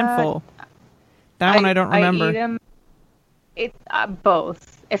by the handful. That one I don't remember. I eat them.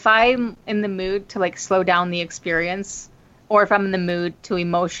 Both. If I'm in the mood to like slow down the experience, or if I'm in the mood to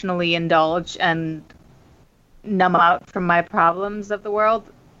emotionally indulge and numb out from my problems of the world,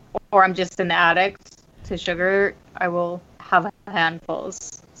 or I'm just an addict to sugar, I will have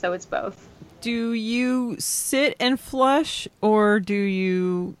handfuls. So it's both. Do you sit and flush, or do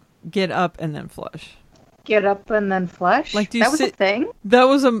you get up and then flush? Get up and then flush? Like, do you that was a sit- thing? That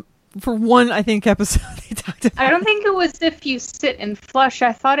was for one, I think, episode they talked about. I don't think it was if you sit and flush.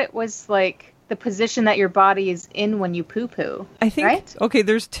 I thought it was like the position that your body is in when you poo-poo. I think, right? Okay,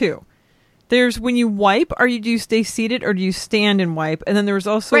 there's two. There's when you wipe, do you stay seated or do you stand and wipe? And then there was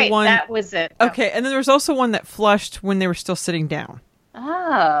also Right, one. that was it. Okay, and then there was also one that flushed when they were still sitting down.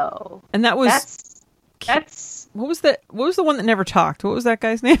 Oh. And that was That's what was that? What was the one that never talked? What was that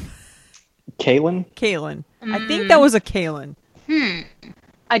guy's name? Kaylin? Kalen. I think that was a Kalen.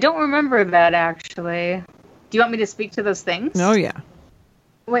 I don't remember that, actually. Do you want me to speak to those things? Oh yeah.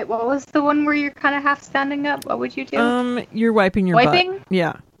 Wait, what was the one where you're kind of half standing up? What would you do? You're wiping your Wiping? butt.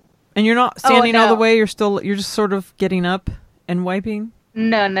 Yeah. And you're not standing all the no. way. You're just sort of getting up and wiping.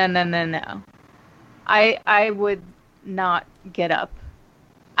 No. I would not get up.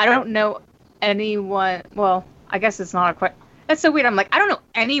 I don't know anyone. Well, I guess it's not a question. That's so weird. I'm like, I don't know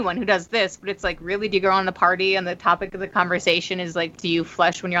anyone who does this, but it's like, really? Do you go on a party and the topic of the conversation is like, do you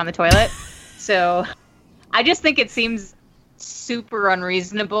flush when you're on the toilet? So I just think it seems super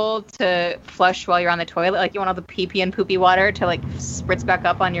unreasonable to flush while you're on the toilet. Like, you want all the pee-pee and poopy water to like spritz back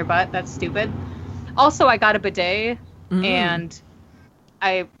up on your butt. That's stupid. Also, I got a bidet and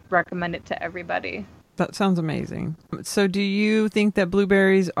I recommend it to everybody. That sounds amazing. So do you think that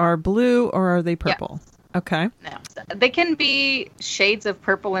blueberries are blue or are they purple? Yes. Okay. No. They can be shades of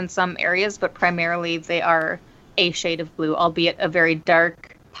purple in some areas, but primarily they are a shade of blue, albeit a very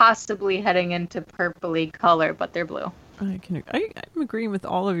dark, possibly heading into purpley color, but they're blue. I'm agreeing with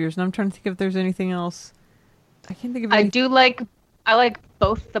all of yours, and I'm trying to think if there's anything else. I can't think of I anything. I like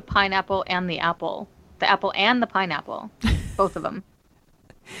both the pineapple and the apple. The apple and the pineapple. Both of them.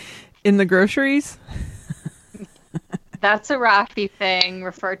 In the groceries? That's a Rafi thing.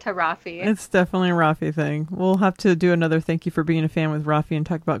 Refer to Rafi. It's definitely a Rafi thing. We'll have to do another thank you for being a fan with Rafi and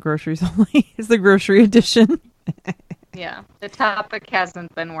talk about groceries only. It's the grocery edition. Yeah. The topic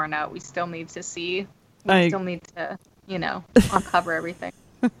hasn't been worn out. We still need to see. I- We still need to, uncover everything.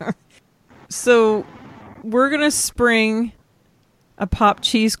 So we're going to spring a pop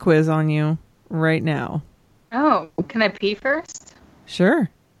cheese quiz on you right now. Oh, can I pee first? Sure.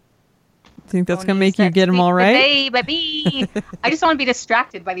 Think that's Oh, going to make you get them all right? Baby. I just don't want to be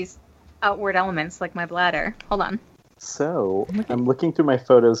distracted by these outward elements like my bladder. Hold on. So I'm looking through my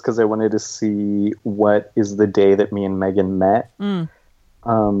photos because I wanted to see what is the day that me and Megan met. At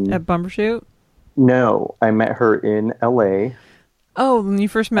Bumbershoot? No, I met her in L.A. Oh, when you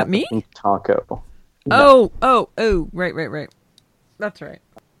first met me? in Taco. Oh, right. That's right.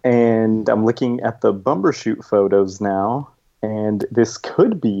 And I'm looking at the Bumbershoot photos now, and this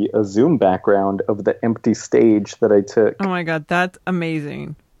could be a Zoom background of the empty stage that I took. Oh my god, that's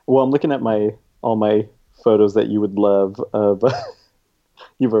amazing. Well, I'm looking at all my photos that you would love of.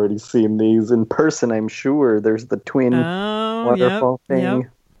 You've already seen these in person, I'm sure. There's the twin waterfall thing.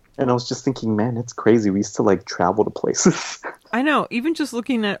 Yep. And I was just thinking, man, it's crazy. We used to like travel to places. I know. Even just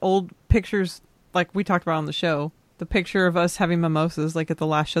looking at old pictures, like we talked about on the show, the picture of us having mimosas, like at the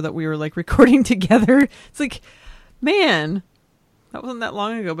last show that we were like recording together. It's like, man, that wasn't that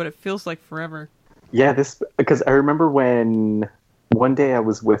long ago, but it feels like forever. Yeah, because I remember when one day I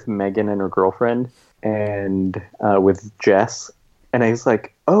was with Megan and her girlfriend and with Jess, and I was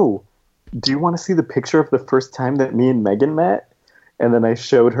like, oh, do you want to see the picture of the first time that me and Megan met? And then I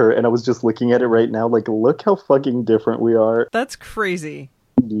showed her, and I was just looking at it right now, like, look how fucking different we are. That's crazy.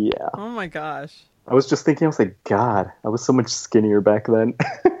 Yeah. Oh my gosh. I was just thinking, I was like, God, I was so much skinnier back then.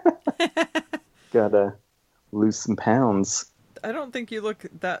 Gotta lose some pounds. I don't think you look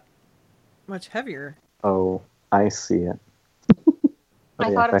that much heavier. Oh, I see it.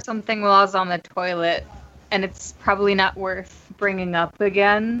 I thought of something while I was on the toilet, and it's probably not worth bringing up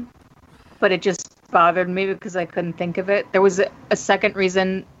again, but it just bothered me because I couldn't think of it. There was a second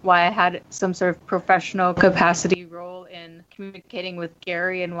reason why I had some sort of professional capacity role in communicating with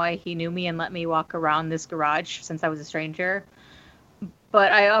Gary and why he knew me and let me walk around this garage since I was a stranger.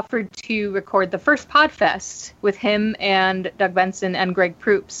 But I offered to record the first Podfest with him and Doug Benson and Greg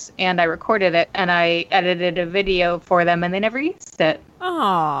Proops, and I recorded it, and I edited a video for them, and they never used it.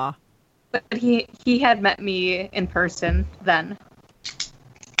 Aww. But he had met me in person then.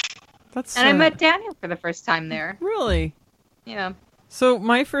 That's And I met Daniel for the first time there. Really? Yeah. So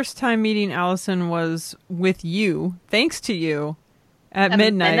my first time meeting Allison was with you, thanks to you, at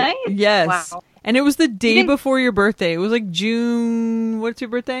midnight. Yes. Wow. And it was the day before your birthday. It was like June. What's your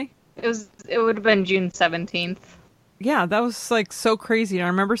birthday? It would have been June 17th. Yeah, that was like so crazy. And I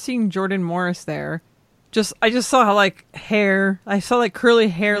remember seeing Jordan Morris there. I just saw how like hair. I saw like curly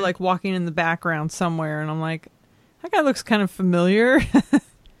hair like walking in the background somewhere, and I'm like, that guy looks kind of familiar.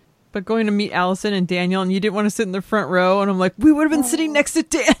 But going to meet Allison and Daniel, and you didn't want to sit in the front row, and I'm like, we would have been sitting next to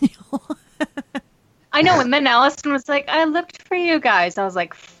Daniel. I know, and then Allison was like, I looked for you guys. I was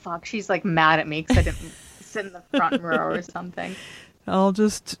like, fuck, she's like mad at me because I didn't sit in the front row or something. I'll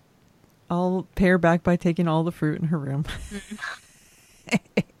pay her back by taking all the fruit in her room.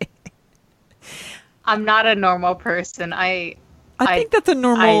 I'm not a normal person. I think that's a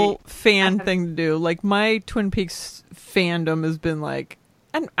normal fan thing to do. Like, my Twin Peaks fandom has been like,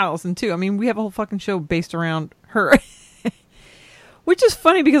 and Allison too. I mean, we have a whole fucking show based around her. Which is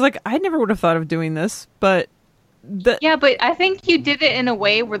funny because, like, I never would have thought of doing this, but... Yeah, but I think you did it in a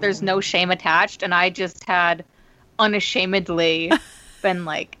way where there's no shame attached, and I just had unashamedly been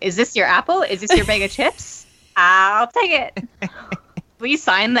like, is this your apple? Is this your bag of chips? I'll take it. Please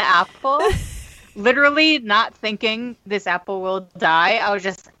sign the apple. Literally not thinking this apple will die. I was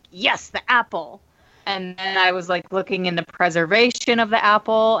just, yes, the apple. And then I was like looking into preservation of the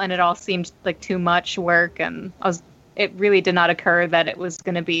apple, and it all seemed like too much work, and it really did not occur that it was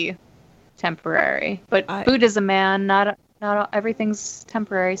going to be temporary. But Buddhism, man, not everything's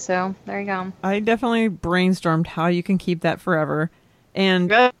temporary, so there you go. I definitely brainstormed how you can keep that forever. And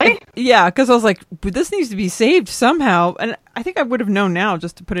really? Yeah, because I was like, but this needs to be saved somehow. And I think I would have known now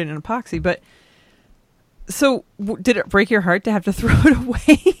just to put it in epoxy. But so did it break your heart to have to throw it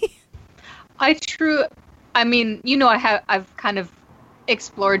away? I mean, you know, I've kind of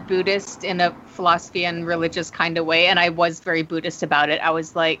explored Buddhist in a philosophy and religious kind of way, and I was very Buddhist about it. I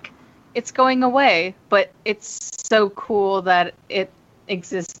was like, it's going away, but it's so cool that it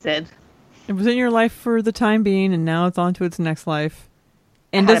existed. It was in your life for the time being, and now it's on to its next life.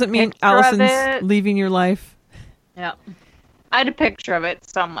 And doesn't mean Allison's leaving your life. Yeah. I had a picture of it,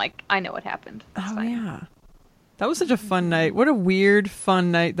 so I'm like, I know what happened. That's fine. Yeah. That was such a fun night. What a weird,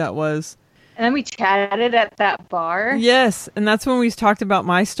 fun night that was. And then we chatted at that bar. Yes, and that's when we talked about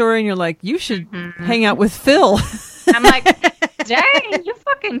my story, and you're like, you should hang out with Phil. I'm like, dang, you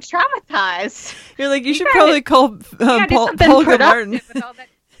fucking traumatized. You're like, you should probably call Paul Gilmartin.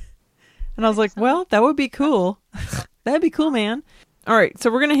 And I was like, well, that would be cool. That'd be cool, man. All right,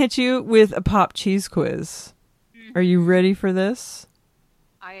 so we're going to hit you with a pop cheese quiz. Are you ready for this?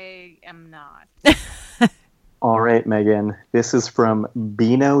 I am not. All right, Megan. This is from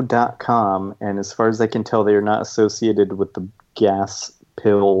Beano.com, and as far as I can tell, they are not associated with the gas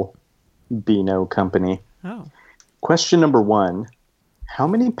pill Beano company. Oh. Question number 1. How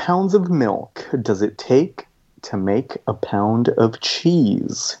many pounds of milk does it take to make a pound of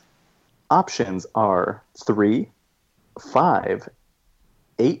cheese? Options are 3, 5,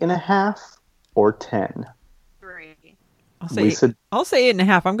 8.5, or 10. 3. I'll say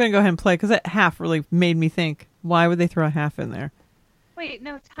 8.5. I'm going to go ahead and play because that half really made me think. Why would they throw a half in there? Wait,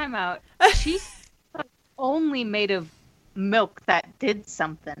 no, time out. Cheese is only made of milk that did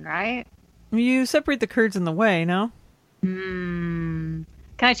something, right? You separate the curds in the whey, no? Can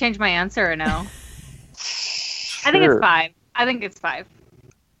I change my answer or no? I think it's 5. I think it's 5.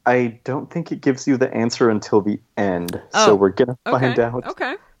 I don't think it gives you the answer until the end, so we're going to find out.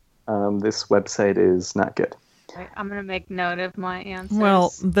 Okay. This website is not good. Right, I'm going to make note of my answers.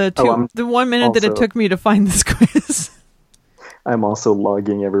 Well, the 1 minute that it also- took me to find this quiz. I'm also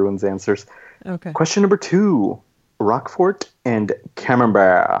logging everyone's answers. Okay. Question number 2. Roquefort and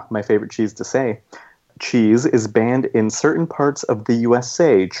Camembert, my favorite cheese to say. Cheese is banned in certain parts of the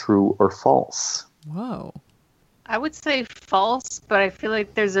USA. True or false? Whoa. I would say false, but I feel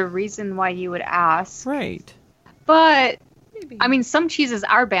like there's a reason why you would ask. Right. But, I mean, some cheeses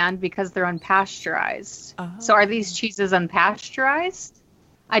are banned because they're unpasteurized. Oh. So are these cheeses unpasteurized?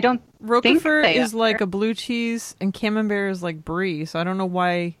 I don't think Roquefort they is are. like a blue cheese, and Camembert is like brie, so I don't know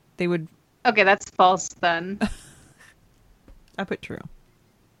why they would... Okay, that's false then. I put true.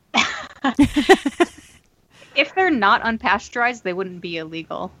 If they're not unpasteurized, they wouldn't be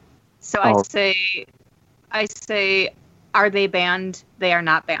illegal. So Oh. I say, are they banned? They are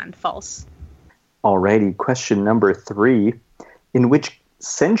not banned. False. Alrighty, question number 3. In which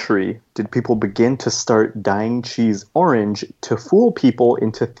century did people begin to start dyeing cheese orange to fool people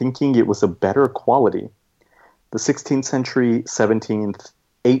into thinking it was a better quality? The 16th century, 17th,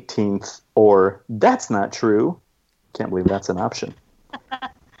 18th, or that's not true? Can't believe that's an option.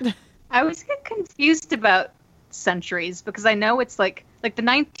 I always get confused about centuries because I know it's like the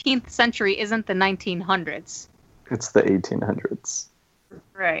 19th century isn't the 1900s. It's the 1800s.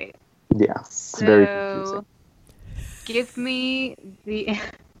 Right. Yeah, it's very confusing. Give me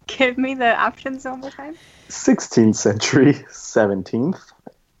the options one more time. 16th century, 17th,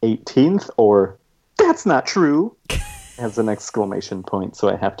 18th, or that's not true has an exclamation point, so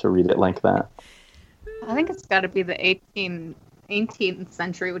I have to read it like that. I think it's got to be the 18th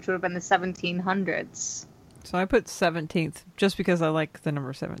century, which would have been the 1700s. So I put 17th, just because I like the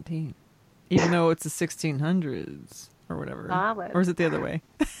number 17. Even though it's the 1600s, or whatever. Solid. Or is it the other way?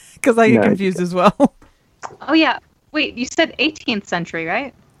 Because I get No, confused as well. Oh yeah. Wait, you said 18th century,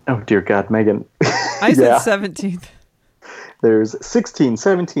 right? Oh, dear God, Megan. I said 17th. There's 16,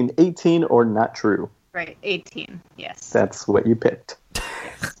 17, 18, or not true. Right, 18. Yes. That's what you picked.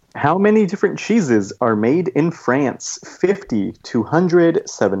 How many different cheeses are made in France? 50, 200,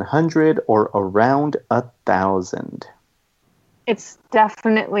 700, or around 1,000? It's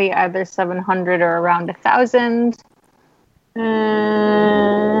definitely either 700 or around 1,000.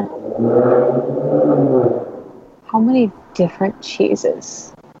 How many different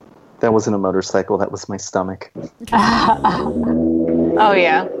cheeses? That wasn't a motorcycle, that was my stomach. Oh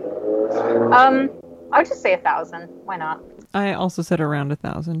yeah. I would just say 1,000. Why not? I also said around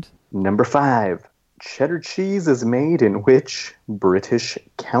 1,000. Number 5. Cheddar cheese is made in which British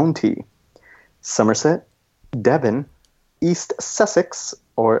county? Somerset, Devon, East Sussex,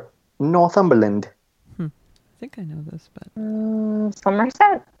 or Northumberland? I think I know this, but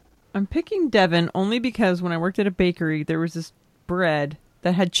Somerset? I'm picking Devon only because when I worked at a bakery, there was this bread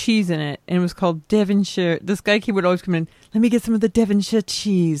that had cheese in it, and it was called Devonshire. This guy would always come in, let me get some of the Devonshire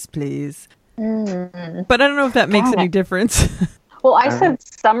cheese, please. But I don't know if that makes any difference. Well, I said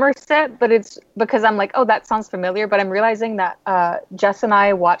Somerset, but it's because I'm like, oh, that sounds familiar. But I'm realizing that Jess and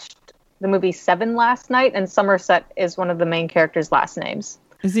I watched the movie Seven last night, and Somerset is one of the main characters' last names.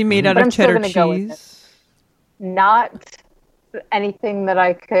 Is he made out But of I'm still cheddar gonna go with cheese? Not anything that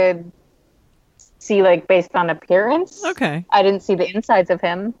I could see, like, based on appearance. Okay. I didn't see the insides of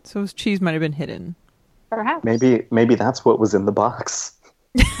him. So his cheese might have been hidden. Perhaps. Maybe that's what was in the box.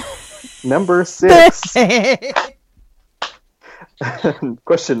 Number 6.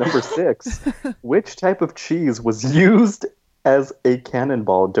 Question number 6. Which type of cheese was used as a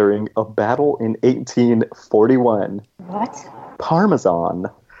cannonball during a battle in 1841? What? Parmesan,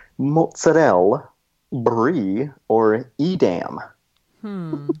 mozzarella, brie, or Edam?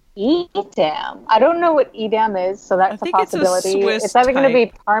 Edam. I don't know what Edam is, so that's I a think it's a possibility. Swiss It's either going to be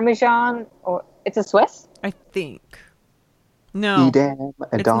type. Parmesan or it's a Swiss. I think. No. Edam,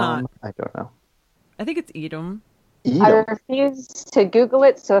 it's not. Edam, I don't know. I think it's Edam. Eat I 'em. refuse to Google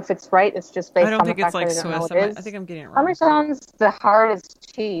it, so if it's right, it's just based I on don't the think it's fact like that I don't know Swiss. what it is. I think I'm getting it wrong. Parmesan's the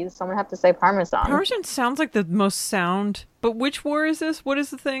hardest cheese, so I'm gonna have to say Parmesan. Parmesan sounds like the most sound. But which war is this? What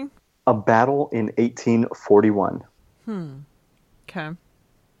is the thing? A battle in 1841. Okay.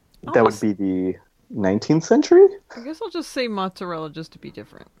 That would be the 19th century? I guess I'll just say mozzarella just to be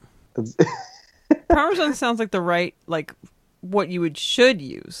different. Parmesan sounds like the right, like, what you should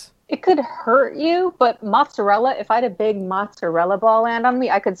use. It could hurt you, but mozzarella, if I had a big mozzarella ball land on me,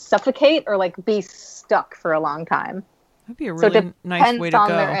 I could suffocate or like be stuck for a long time. That'd be a So it really nice way depends to on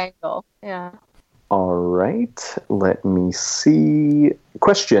their go. angle. Yeah. All right, let me see.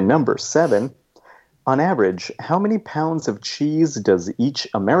 Question number 7. On average, how many pounds of cheese does each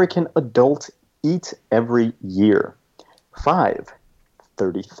American adult eat every year? 5,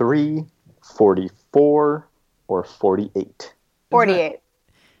 33, 44, or 48? 48.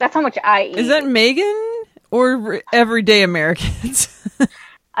 That's how much I eat. Is that Megan or everyday Americans?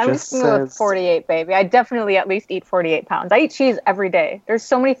 I'm just just going with says- 48, baby. I definitely at least eat 48 pounds. I eat cheese every day. There's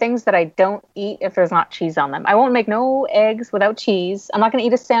so many things that I don't eat if there's not cheese on them. I won't make no eggs without cheese. I'm not going to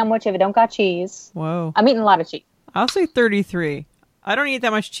eat a sandwich if it don't got cheese. Whoa. I'm eating a lot of cheese. I'll say 33. I don't eat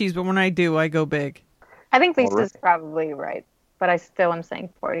that much cheese, but when I do, I go big. I think Lisa's Alright. probably right, but I still am saying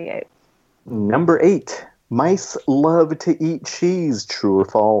 48. Number 8. Mice love to eat cheese. True or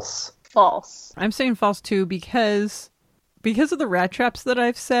false? False. I'm saying false too because of the rat traps that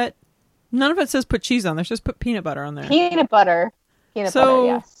I've set. None of it says put cheese on there. It says put peanut butter on there. Peanut butter. Peanut So- butter,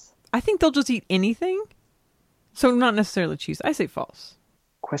 yes. I think they'll just eat anything. So not necessarily cheese. I say false.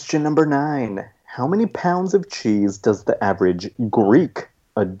 Question number 9. How many pounds of cheese does the average Greek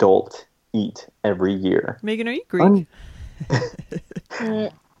adult eat every year? Megan, are you Greek?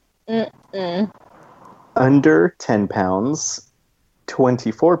 Under 10 pounds,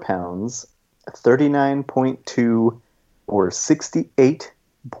 24 pounds, 39.2, or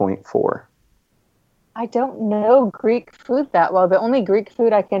 68.4? I don't know Greek food that well. The only Greek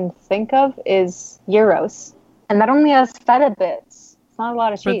food I can think of is gyros. And that only has feta bits. It's not a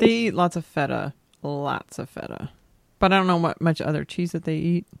lot of cheese. But they eat lots of feta. Lots of feta. But I don't know what much other cheese that they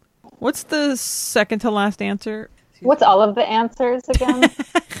eat. What's the second to last answer? What's all of the answers again?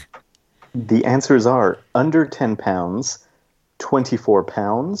 The answers are under 10 pounds, 24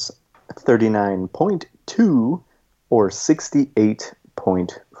 pounds, 39.2, or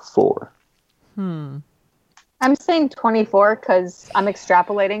 68.4. I'm saying 24 because I'm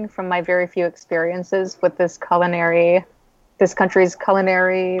extrapolating from my very few experiences with this country's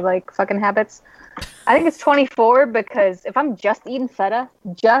culinary, like, fucking habits. I think it's 24 because if I'm just eating feta,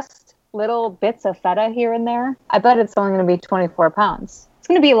 just little bits of feta here and there, I bet it's only going to be 24 pounds. It's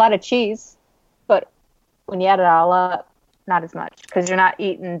going to be a lot of cheese, but when you add it all up, not as much because you're not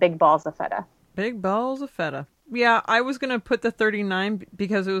eating big balls of feta. Big balls of feta. Yeah, I was going to put the 39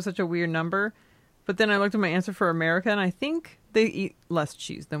 because it was such a weird number. But then I looked at my answer for America, and I think they eat less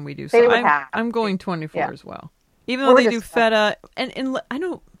cheese than we do. They So would I'm, have I'm going 24 Yeah. as well. Even though We're they do just- feta, and I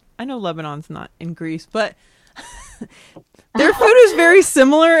know Lebanon's not in Greece, but their food is very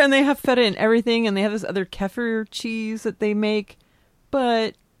similar, and they have feta in everything, and they have this other kefir cheese that they make,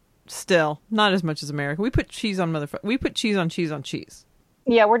 but still not as much as America. We put cheese on We put cheese on cheese on cheese.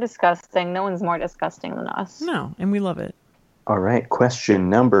 Yeah, we're disgusting. No one's more disgusting than us. No, and we love it. All right, question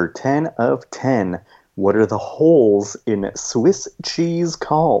number 10 of 10. What are the holes in Swiss cheese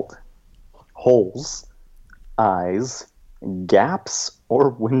called? Holes, eyes, gaps, or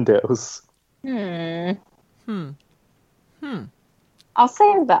windows? I'll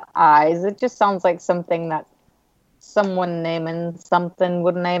say the eyes. It just sounds like something that someone naming something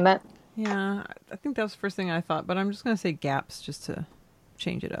would name it. Yeah, I think that was the first thing I thought, but I'm just going to say gaps just to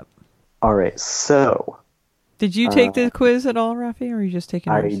change it up. All right, so Did you take the quiz at all, Rafi, or are you just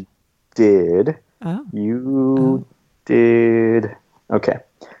taking ours? I did. Oh. You did. Okay,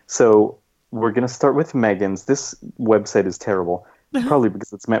 so we're going to start with Megan's. This website is terrible, probably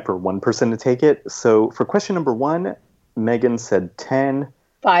because it's meant for one person to take it. So for question number 1, Megan said 10.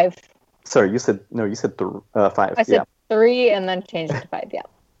 5. Sorry, you said 5. I said 3 and then changed it to 5, yeah.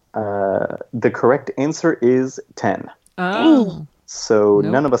 The correct answer is 10. Oh. So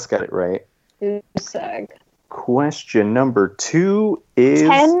Nope. none of us got it right. Goosegg. Question number 2 is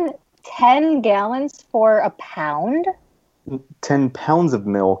 10 gallons for a pound? 10 pounds of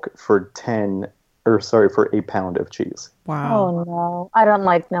milk for for a pound of cheese. Wow. Oh no. I don't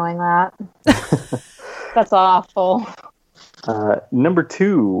like knowing that. That's awful. Number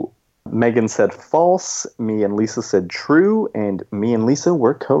 2, Megan said false, me and Lisa said true, and me and Lisa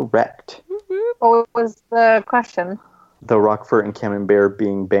were correct. What was the question? The Roquefort and Camembert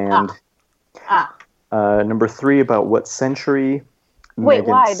being banned. Number 3, about what century? Wait,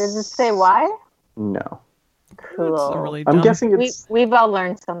 Megan why? Does it say why? No. Cool. That's a really I'm dumb. guessing it's... We've all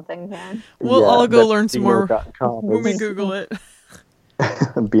learned something here. We'll all go that learn some more Beano.com when we is- Google it.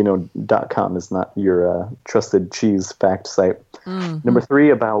 Beano.com is not your trusted cheese fact site. Number 3,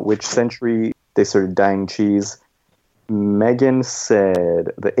 about which century they started dyeing cheese. Megan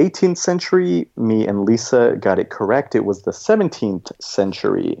said the 18th century. Me and Lisa got it correct. It was the 17th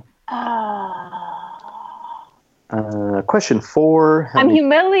century. Question 4. I'm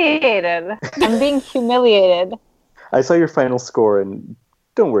humiliated. I'm being humiliated. I saw your final score, and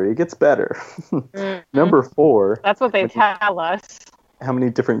don't worry, it gets better. Number 4. That's what they tell us. How many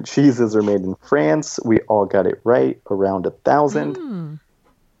different cheeses are made in France? We all got it right, around 1,000.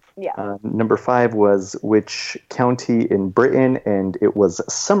 Yeah. Number 5 was which county in Britain, and it was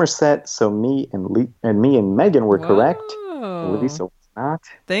Somerset. So me and Megan were correct. Whoa. Lisa was not.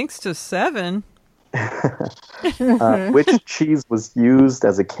 Thanks to 7. Which cheese was used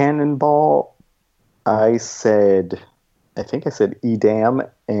as a cannonball? I think I said Edam,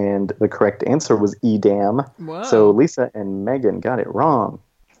 and the correct answer was Edam. Whoa. So Lisa and Megan got it wrong.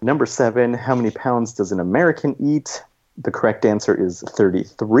 Number 7, how many pounds does an American eat? The correct answer is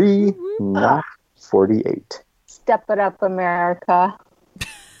 33, not 48. Step it up, America.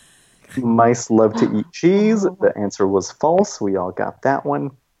 Mice love to eat cheese. The answer was false. We all got that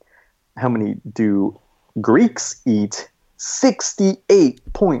one. How many do Greeks eat?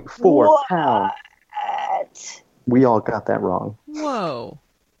 68.4 pounds. We all got that wrong. Whoa.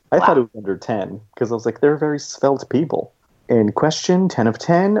 I thought it was under 10 because I was like, they're very svelte people. And question 10 of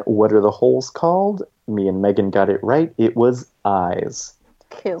 10, what are the holes called? Me and Megan got it right. It was eyes.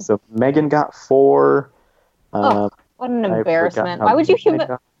 Cool. So Megan got 4. What an I embarrassment. forgot Why would you how many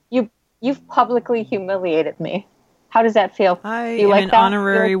You've publicly humiliated me. How does that feel? I Do you am like an that?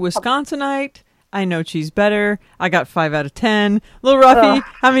 honorary You're Wisconsinite. I know cheese better. I got 5 out of 10. Little Ruffy,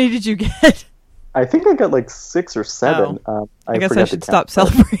 how many did you get? I think I got like 6 or 7. I guess I forgot should to stop count.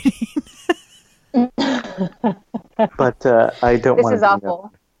 celebrating. But I don't This want is to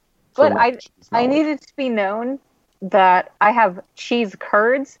awful. But I needed to be known that I have cheese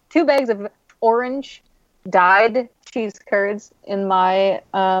curds, 2 bags of orange dyed cheese curds in my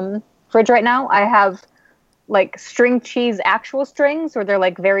fridge right now. I have like string cheese actual strings where they're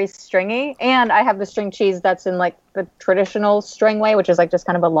like very stringy, and I have the string cheese that's in like the traditional string way, which is like just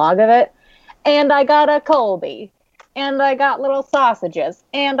kind of a log of it. And I got a Colby, and I got little sausages,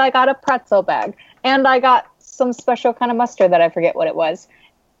 and I got a pretzel bag, and I got some special kind of mustard that I forget what it was,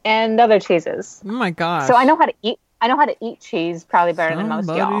 and other cheeses. Oh my gosh. So I know how to eat. I know how to eat cheese probably better than most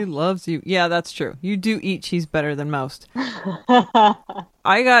Somebody y'all. loves you. Yeah, that's true. You do eat cheese better than most.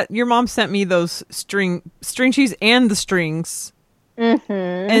 Your mom sent me those string cheese and the strings. Mm-hmm.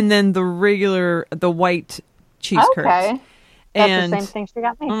 And then the white cheese curds. Okay. That's And the same thing she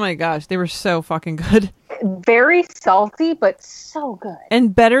got me. oh my gosh, they were so fucking good. Very salty, but so good.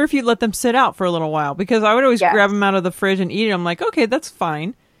 And better if you let them sit out for a little while, because I would always Yes. grab them out of the fridge and eat it. I'm like, okay, that's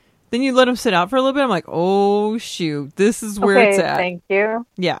fine. Then you let them sit out for a little bit. I'm like, oh shoot, this is where it's at. Thank you.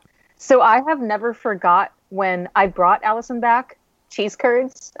 Yeah. So I have never forgot when I brought Allison back cheese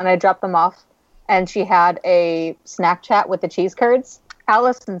curds and I dropped them off, and she had a snack chat with the cheese curds.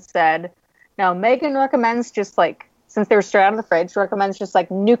 Allison said, now Megan recommends just like, since they're straight out of the fridge, recommends just like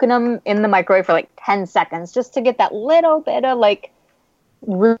nuking them in the microwave for like 10 seconds just to get that little bit of like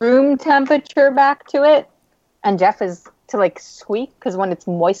room temperature back to it. And Jeff is to like squeak, because when it's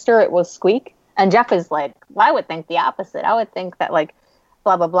moister, it will squeak. And Jeff is like, well, I would think the opposite. I would think that like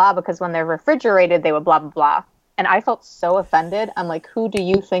blah, blah, blah, because when they're refrigerated, they would blah, blah, blah. And I felt so offended. I'm like, who do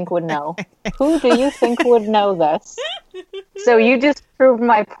you think would know? Who do you think would know this? So you just proved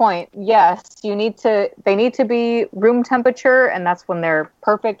my point. Yes, they need to be room temperature, and that's when they're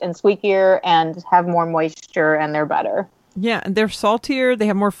perfect and squeakier and have more moisture, and they're better. Yeah, and they're saltier. They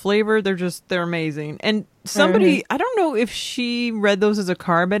have more flavor. They're amazing. And somebody, I don't know if she read those as a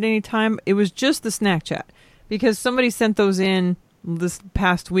carb at any time. It was just the snack chat, because somebody sent those in this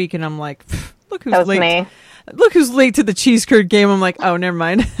past week, and I'm like, look who's That was late. me. Look who's late to the cheese curd game. I'm like, oh, never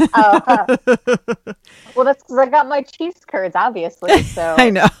mind. Well, that's because I got my cheese curds, obviously. So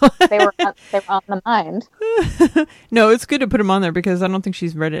I know. they were on the mind. No, it's good to put them on there, because I don't think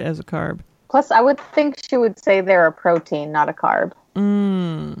she's read it as a carb. Plus, I would think she would say they're a protein, not a carb.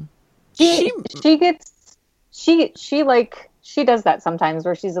 She does that sometimes,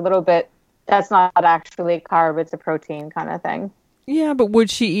 where she's a little bit, that's not actually a carb, it's a protein kind of thing. Yeah, but would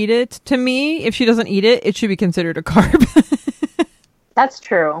she eat it? To me, if she doesn't eat it, it should be considered a carb. That's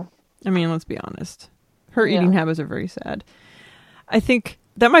true. I mean, let's be honest. Her eating habits are very sad. I think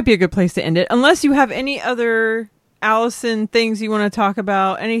that might be a good place to end it. Unless you have any other Allison things you want to talk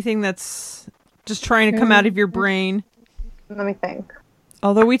about, anything that's just trying to come out of your brain. Let me think.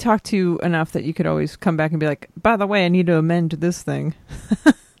 Although we talked to you enough that you could always come back and be like, by the way, I need to amend this thing.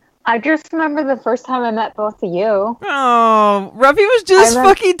 I just remember the first time I met both of you. Oh, Ruffy was just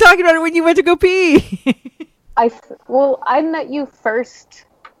fucking talking about it when you went to go pee. I met you first,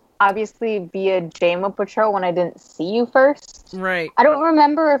 obviously via JMO Patrol when I didn't see you first. Right. I don't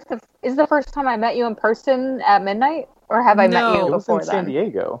remember if is the first time I met you in person at midnight, or have I met you It was before in then? San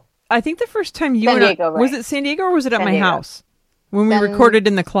Diego. I think the first time you San and I, Diego, right. was it San Diego or was it at San my Diego. house when we San- recorded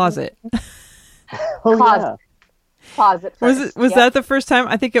in the closet? Oh, Closet. Closet Was first. it? Was Yep, that the first time?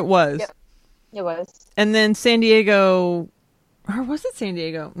 I think it was. Yep. It was. And then San Diego, or was it San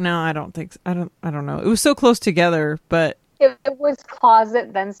Diego? No, I don't think. I don't know. It was so close together, but It was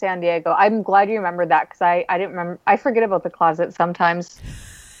Closet, then San Diego. I'm glad you remembered that because I didn't remember. I forget about the Closet sometimes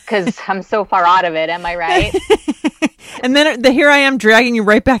because I'm so far out of it. Am I right? and then here I am dragging you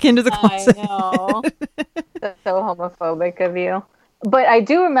right back into the closet. I know. That's so homophobic of you. But I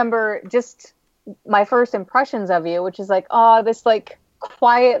do remember just my first impressions of you, which is like, oh, this like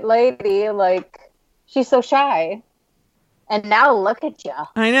quiet lady, like she's so shy. And now look at you.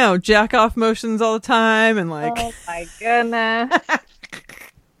 I know, jack off motions all the time, and like, Oh my goodness.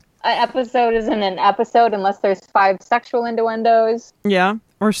 An episode isn't an episode unless there's 5 sexual innuendos. yeah,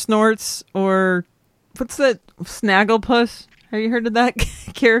 or snorts, or what's that? Snagglepuss. Have you heard of that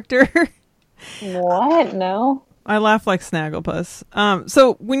character? What? No. I laugh like Snagglepuss.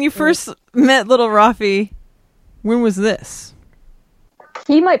 So when you first met little Rafi, when was this?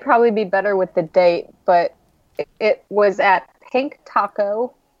 He might probably be better with the date, but it was at Pink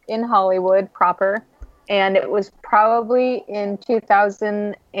Taco in Hollywood proper, and it was probably in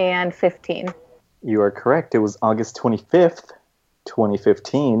 2015. You are correct. It was August 25th,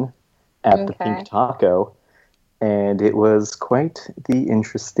 2015, at the Okay. Pink Taco, and it was quite the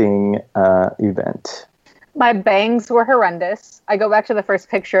interesting event. My bangs were horrendous. I go back to the first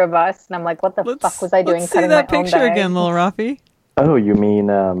picture of us, and I'm like, what the fuck was I doing Let's see cutting that my own picture bangs? again, little Rafi. Oh, you mean,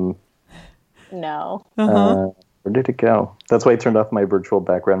 No. Uh-huh. where did it go? That's why I turned off my virtual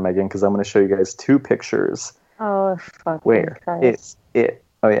background, Megan, because I'm going to show you guys 2 pictures. Oh, fuck. Where is it?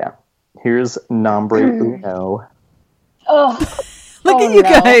 Oh, yeah. Here's Nombre Uno. Oh, Look Oh, at you no.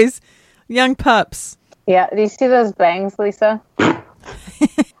 guys, young pups. yeah. Do you see those bangs, Lisa?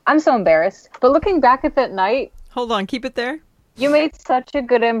 I'm so embarrassed. But looking back at that night, Hold on, keep it there. you made such a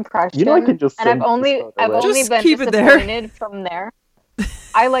good impression. You know I could just and I've send only this photo, right? Just been keep it there. disappointed from there.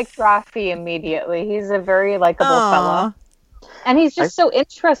 I liked Rafi immediately. He's a very likable fella. And he's just so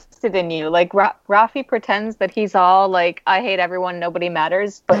interested in you. Like, Rafi pretends that he's all like, I hate everyone, nobody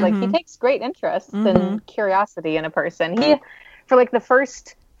matters. But, like, he takes great interest and curiosity in a person. He, for, like, the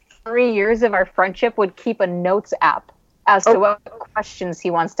first 3 years of our friendship, would keep a notes app as to what questions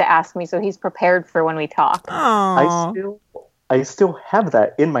he wants to ask me. So he's prepared for when we talk. Aw. I still have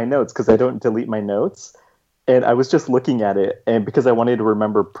that in my notes because I don't delete my notes. And I was just looking at it, and because I wanted to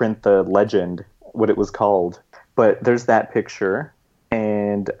remember print the legend, what it was called. But there's that picture.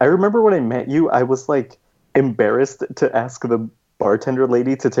 And I remember when I met you, I was like embarrassed to ask the bartender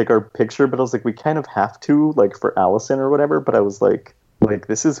lady to take our picture, but I was like, we kind of have to, like for Allison or whatever. But I was like,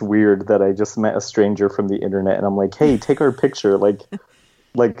 this is weird that I just met a stranger from the internet, and I'm like, hey, take our picture, like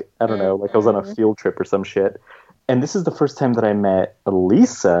I don't know, like I was on a field trip or some shit. And this is the first time that I met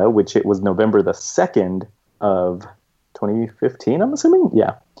Lisa, which it was November the 2nd of 2015, I'm assuming?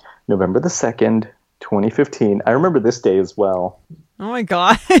 Yeah. November the 2nd, 2015. I remember this day as well. Oh my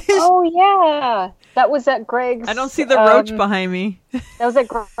gosh. Oh, yeah. That was at Greg's. I don't see the roach behind me. That was at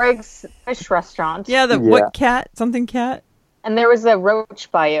Greg's fish restaurant. Yeah, the Yeah. what cat? Something cat? And there was a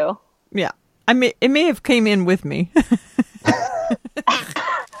roach by you. Yeah. It may have came in with me.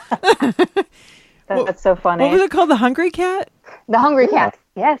 That's so funny. What was it called? The hungry cat? The Hungry Cat.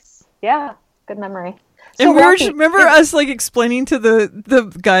 Yes. Yeah. Good memory. And So we were Rafi, remember us like explaining to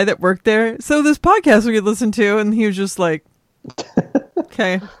the guy that worked there. So this podcast we could listen to, and he was just like,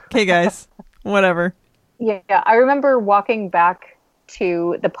 okay, guys, whatever. Yeah, I remember walking back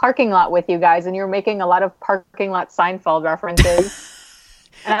to the parking lot with you guys, and you were making a lot of parking lot Seinfeld references.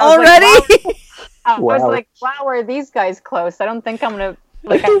 And I was Already? Like, wow. I was Wow. like, wow, are these guys close? I don't think I'm gonna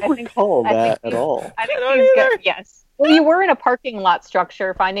like. I don't I think recall I that think at all. I think I don't these either. guys. Yes. Well, you were in a parking lot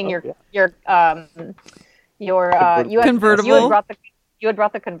structure, finding your you had Convertible. You had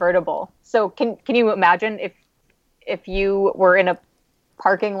brought the convertible. So can you imagine if you were in a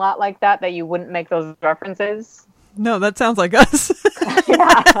parking lot like that you wouldn't make those references? No, that sounds like us.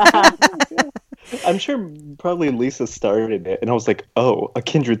 I'm sure probably Lisa started it, and I was like, oh, a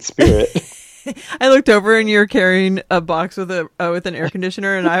kindred spirit. I looked over and you're carrying a box with with an air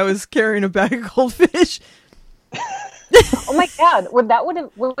conditioner, and I was carrying a bag of goldfish. Oh my god, would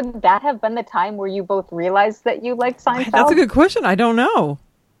that have been the time where you both realized that you liked Seinfeld? That's a good question. I don't know.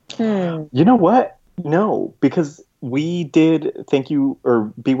 You know what? No, because we did Thank You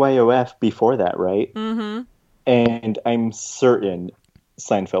or BYOF before that, right? Mm-hmm. And I'm certain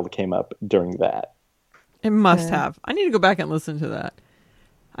Seinfeld came up during that. It must have. I need to go back and listen to that.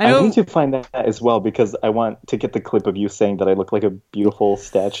 I need to find that as well because I want to get the clip of you saying that I look like a beautiful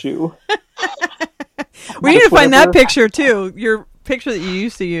statue. We need to find that picture too. Your picture that you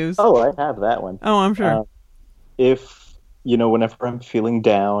used to use. Oh, I have that one. Oh, I'm sure. If, whenever I'm feeling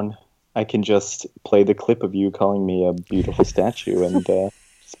down, I can just play the clip of you calling me a beautiful statue and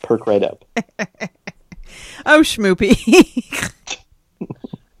just perk right up. Oh, schmoopy.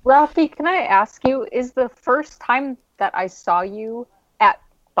 Rafi, can I ask you, is the first time that I saw you at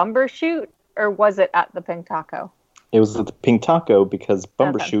Bumbershoot, or was it at the Pink Taco? It was at the Pink Taco because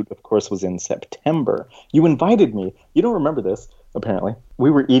Bumbershoot, of course, was in September. You invited me. You don't remember this, apparently.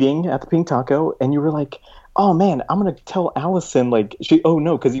 We were eating at the Pink Taco, and you were like, oh, man, I'm going to tell Allison,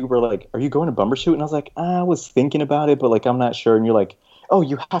 because you were like, are you going to Bumbershoot? And I was like, I was thinking about it, but, I'm not sure. And you're like, oh,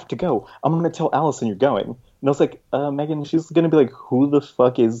 you have to go. I'm going to tell Allison you're going. And I was like, Megan, she's going to be like, who the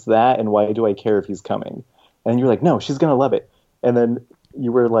fuck is that, and why do I care if he's coming? And you're like, no, she's going to love it. And then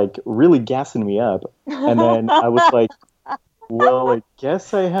you were like really gassing me up, and then I was like, well, I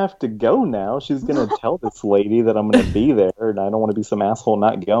guess I have to go now. She's gonna tell this lady that I'm gonna be there, and I don't want to be some asshole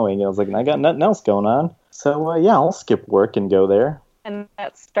not going. And I was like, I got nothing else going on, so yeah, I'll skip work and go there. And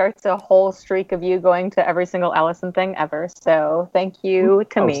that starts a whole streak of you going to every single Allison thing ever. So thank you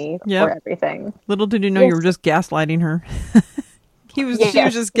to me for everything. Little did you know you were just gaslighting her. She was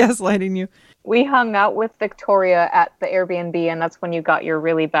just gaslighting you. We hung out with Victoria at the Airbnb, and that's when you got your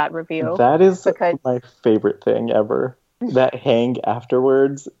really bad review. That is my favorite thing ever. That hang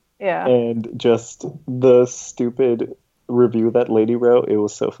afterwards. Yeah. And just the stupid review that lady wrote. It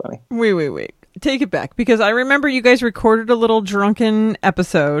was so funny. Wait. Take it back. Because I remember you guys recorded a little drunken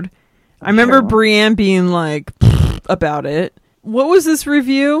episode. I remember Brienne being like, about it. What was this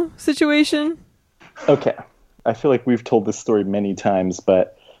review situation? Okay. I feel like we've told this story many times,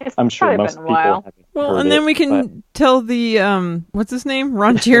 but I'm sure most people haven't heard and then we can tell the, what's his name?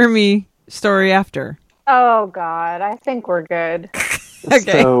 Ron Jeremy story after. Oh, God. I think we're good.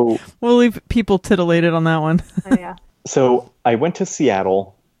 Okay. So, we'll leave people titillated on that one. Yeah. So I went to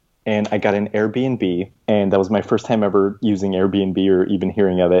Seattle, and I got an Airbnb, and that was my first time ever using Airbnb or even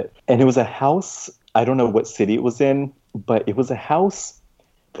hearing of it. And it was a house, I don't know what city it was in, but it was a house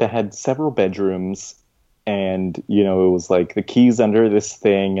that had several bedrooms. And, it was like the keys under this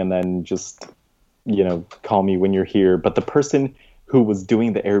thing, and then just, call me when you're here. But the person who was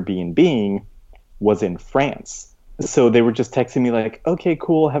doing the Airbnb was in France. So they were just texting me like, okay,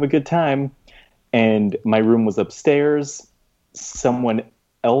 cool, have a good time. And my room was upstairs. Someone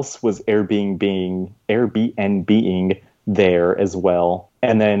else was Airbnb-ing there as well.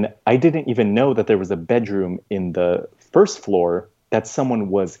 And then I didn't even know that there was a bedroom in the first floor that someone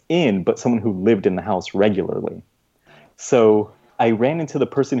was in, but someone who lived in the house regularly. So I ran into the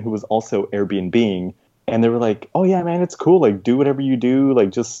person who was also Airbnb-ing, and they were like, oh yeah, man, it's cool. Like, do whatever you do.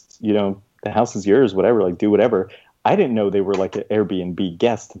 Like, just, the house is yours, whatever. Like, do whatever. I didn't know they were like an Airbnb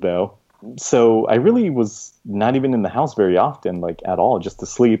guest, though. So I really was not even in the house very often, like at all, just to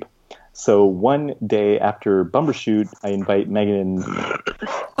sleep. So one day after Bumbershoot, I invite Megan and...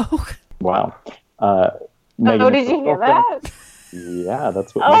 Oh. Wow. Megan did you hear that? Yeah,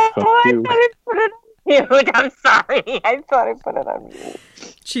 that's what my phone do. I thought I put it on mute. I'm sorry. I thought I put it on mute.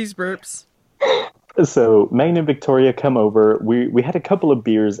 Cheese burps. So Megan and Victoria come over. We had a couple of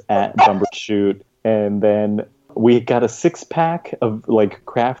beers at Bumbershoot, and then we got a 6-pack of like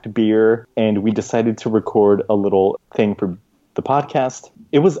craft beer, and we decided to record a little thing for the podcast.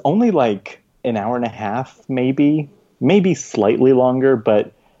 It was only like an hour and a half, maybe slightly longer,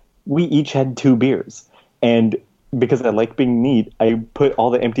 but we each had 2 beers. And because I like being neat, I put all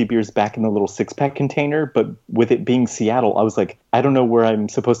the empty beers back in the little 6-pack container. But with it being Seattle, I was like, I don't know where I'm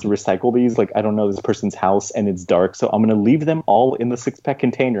supposed to recycle these. Like, I don't know this person's house, and it's dark. So I'm going to leave them all in the 6-pack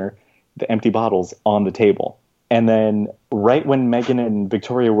container, the empty bottles, on the table. And then right when Megan and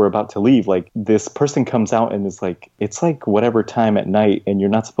Victoria were about to leave, like, this person comes out and is like, it's like whatever time at night, and you're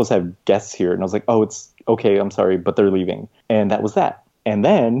not supposed to have guests here. And I was like, oh, it's okay, I'm sorry, but they're leaving. And that was that. And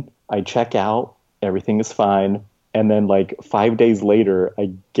then I check out, everything is fine. And then like 5 days later,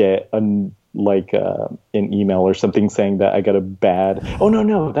 I get like an email or something saying that I got a bad. Oh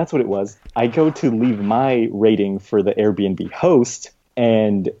no, that's what it was. I go to leave my rating for the Airbnb host,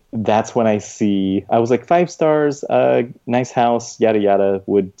 and that's when I was like 5 stars, nice house, yada yada,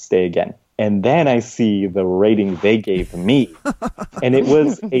 would stay again. And then I see the rating they gave me, and it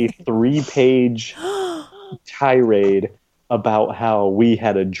was a 3-page tirade about how we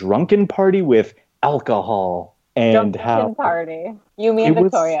had a drunken party with alcohol and Drunken party. You, me, and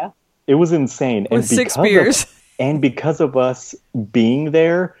Victoria. It was insane. With 6 beers. And because of us being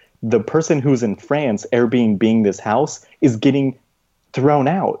there, the person who's in France, Airbnb this house, is getting thrown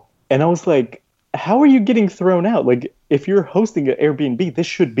out. And I was like, how are you getting thrown out? Like, if you're hosting an Airbnb, this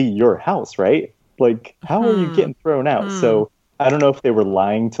should be your house, right? Like, how are you getting thrown out? So I don't know if they were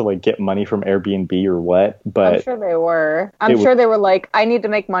lying to like get money from Airbnb or what, but I'm sure they were. I'm sure they were like, I need to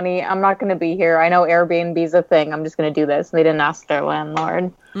make money. I'm not going to be here. I know Airbnb's a thing. I'm just going to do this. And they didn't ask their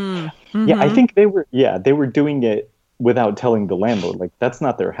landlord. Yeah, I think they were doing it without telling the landlord. Like, that's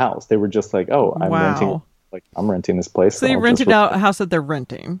not their house. They were just like, oh, I'm renting this place. So they rented out a house that they're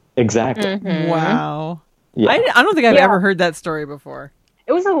renting. Exactly. Wow. Yeah. I don't think I've ever heard that story before.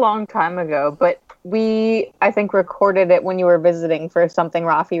 It was a long time ago, but I think, recorded it when you were visiting for something,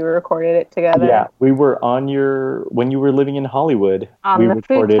 Rafi. We recorded it together. Yeah, we were when you were living in Hollywood. On the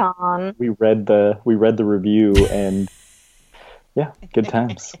futon. We read the review, and yeah, good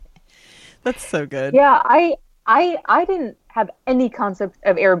times. That's so good. Yeah, I didn't have any concept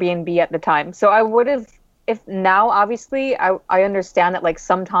of Airbnb at the time, so I would have. If now, obviously, I understand that like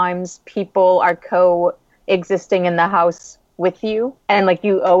sometimes people are coexisting in the house with you, and like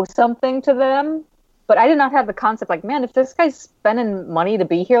you owe something to them. But I did not have the concept like, man, if this guy's spending money to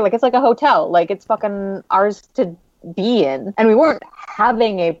be here, like it's like a hotel, like it's fucking ours to be in. And we weren't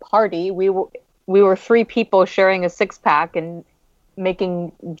having a party. We were 3 people sharing a 6-pack and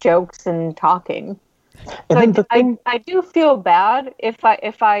making jokes and talking. So I do feel bad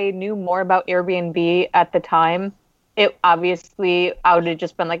if I knew more about Airbnb at the time. It obviously, I would have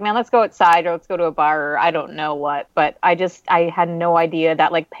just been like, man, let's go outside or let's go to a bar or I don't know what. But I had no idea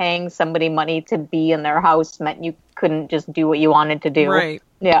that like paying somebody money to be in their house meant you couldn't just do what you wanted to do. Right.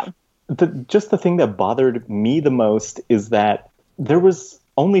 Yeah. Just the thing that bothered me the most is that there was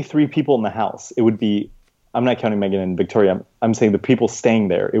only 3 people in the house. It would be, I'm not counting Megan and Victoria. I'm saying the people staying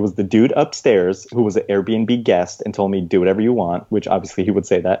there. It was the dude upstairs who was an Airbnb guest and told me, do whatever you want, which obviously he would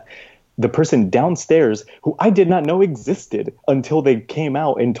say that. The person downstairs, who I did not know existed until they came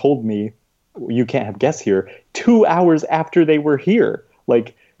out and told me, you can't have guests here, 2 hours after they were here.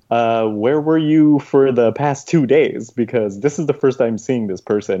 Like, where were you for the past 2 days? Because this is the first time seeing this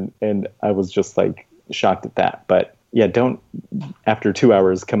person, and I was just, like, shocked at that. But, yeah, don't, after 2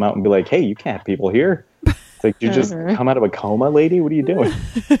 hours, come out and be like, hey, you can't have people here. It's like, you just come out of a coma, lady? What are you doing?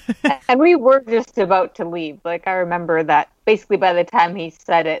 And we were just about to leave. Like, I remember that basically by the time he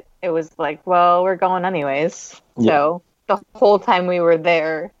said it, it was like, well, we're going anyways. Yeah. So the whole time we were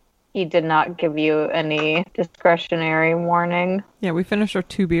there, he did not give you any discretionary warning. Yeah, we finished our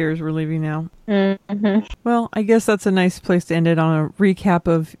 2 beers. We're leaving now. Mm-hmm. Well, I guess that's a nice place to end it, on a recap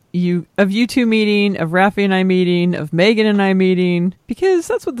of you two meeting, of Rafi and I meeting, of Megan and I meeting, because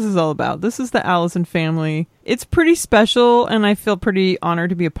that's what this is all about. This is the Allison family. It's pretty special, and I feel pretty honored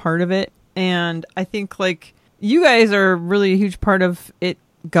to be a part of it. And I think like you guys are really a huge part of it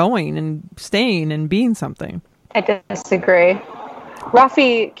going and staying and being something. I disagree.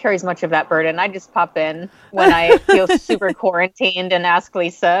 Rafi carries much of that burden. I just pop in when I feel super quarantined and ask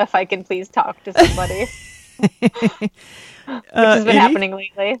Lisa if I can please talk to somebody. Which has been happening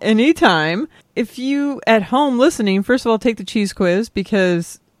lately. Anytime. If you at home listening, first of all, take the cheese quiz,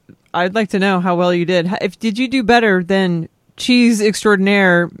 because I'd like to know how well you did. Did you do better than cheese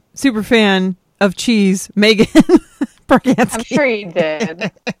extraordinaire, super fan of cheese, Megan Bargansky? I'm sure you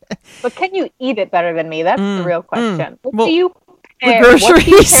did. But can you eat it better than me? That's the real question. What do you pair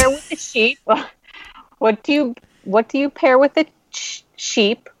with the sheep? What do you pair with the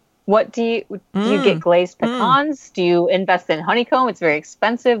sheep? What do you get glazed pecans? Do you invest in honeycomb? It's very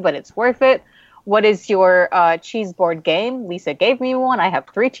expensive, but it's worth it. What is your cheese board game? Lisa gave me one. I have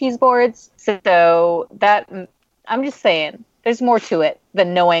 3 cheese boards. So that, I'm just saying, there's more to it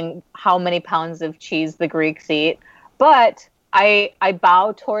than knowing how many pounds of cheese the Greeks eat. But I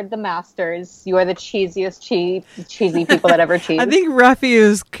bow toward the masters. You are the cheesiest cheesy people that ever cheese. I think Rafi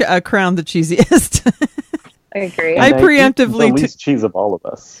is crowned the cheesiest. I agree. I preemptively the least cheese of all of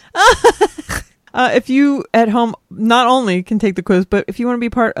us. If you at home not only can take the quiz, but if you want to be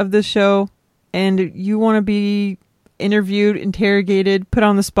part of this show and you want to be interviewed, interrogated, put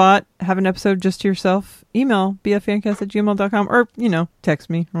on the spot, have an episode just to yourself, email bffancast@gmail.com or, text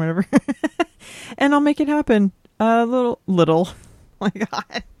me or whatever. And I'll make it happen. Little. Oh my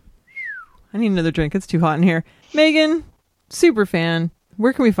God. I need another drink. It's too hot in here. Megan, super fan.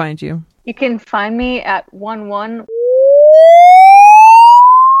 Where can we find you? You can find me at 11.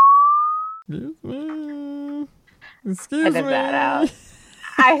 Excuse Edit me. that out.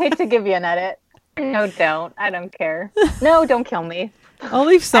 I hate to give you an edit. No, don't. I don't care. No, don't kill me. I'll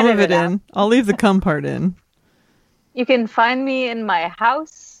leave some of Edit it it in. I'll leave the cum part in. You can find me in my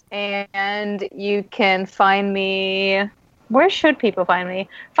house, and you can find me... Where should people find me?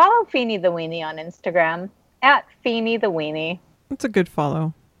 Follow Feeny the Weenie on Instagram, at Feeny the Weenie. It's a good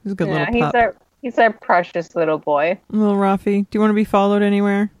follow. He's a good little pup. He's our precious little boy. Little Rafi, do you want to be followed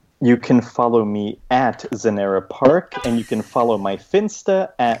anywhere? You can follow me at Zanera Park, and you can follow my Finsta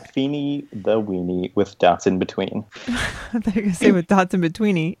at Feeny the Weenie with dots in between. I thought you were going to say with dots in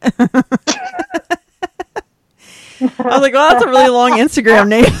betweeny. I was like, well, that's a really long Instagram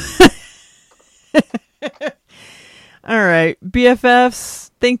name. All right.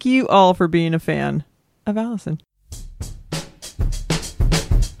 BFFs, thank you all for being a fan of Allison.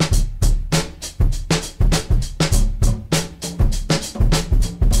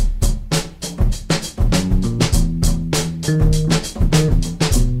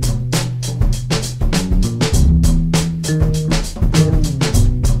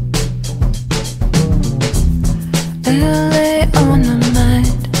 LA on my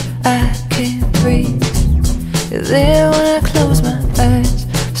mind, I can't breathe. You're there when I close my eyes,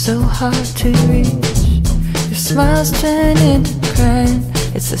 so hard to reach. Your smiles turn into crying,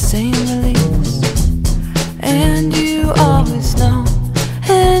 it's the same release. And you always know,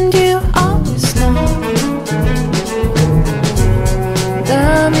 and you always know that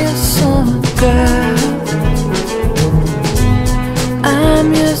I'm your summer girl.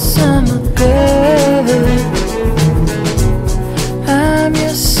 I'm your summer girl. I'm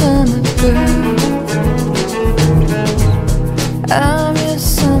your summer girl. I'm your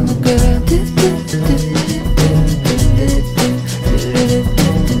summer girl.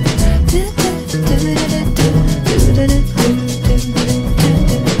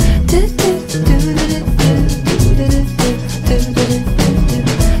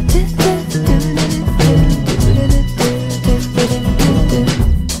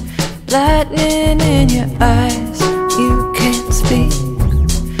 Lightning in your eyes, you can't speak.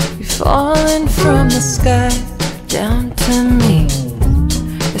 You're falling from the sky down to me.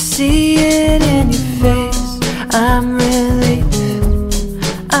 I see it in your face, I'm relief.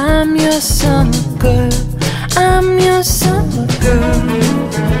 I'm your summer girl. I'm your summer girl.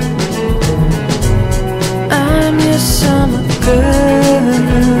 I'm your summer girl.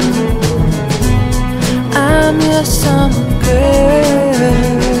 I'm your summer girl.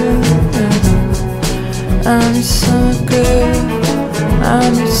 I'm your summer girl.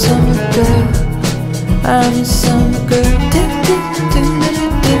 I'm your summer girl. I'm your summer girl.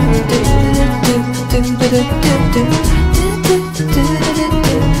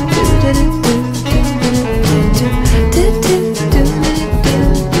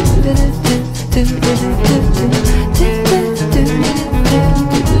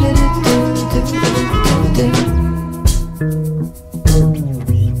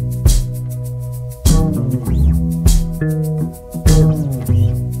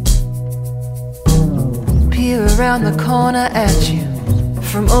 Peer around the corner at you.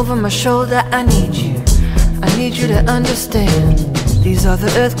 From over my shoulder, I need you. I need you to understand. These are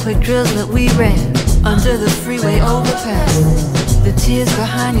the earthquake drills that we ran under the freeway overpass. The tears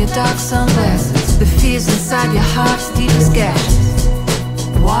behind your dark sunglasses. The fears inside your heart's deepest gashes.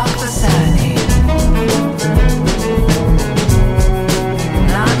 Walk beside me.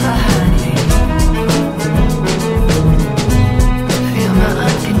 Not behind me. Feel my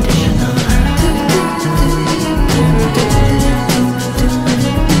unconditional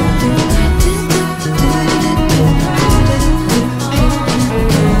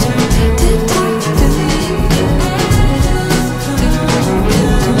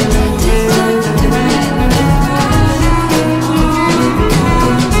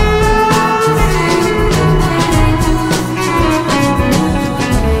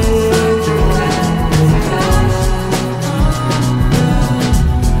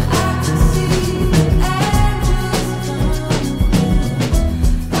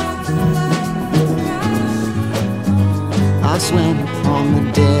I swam on the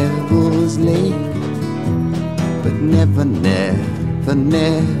devil's lake, but never, never,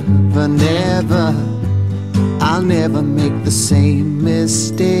 never, never, I'll never make the same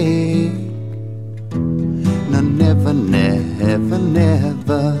mistake. No, never, never,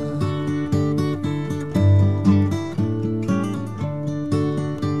 never.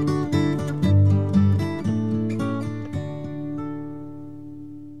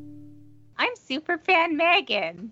 I'm Superfan Megan.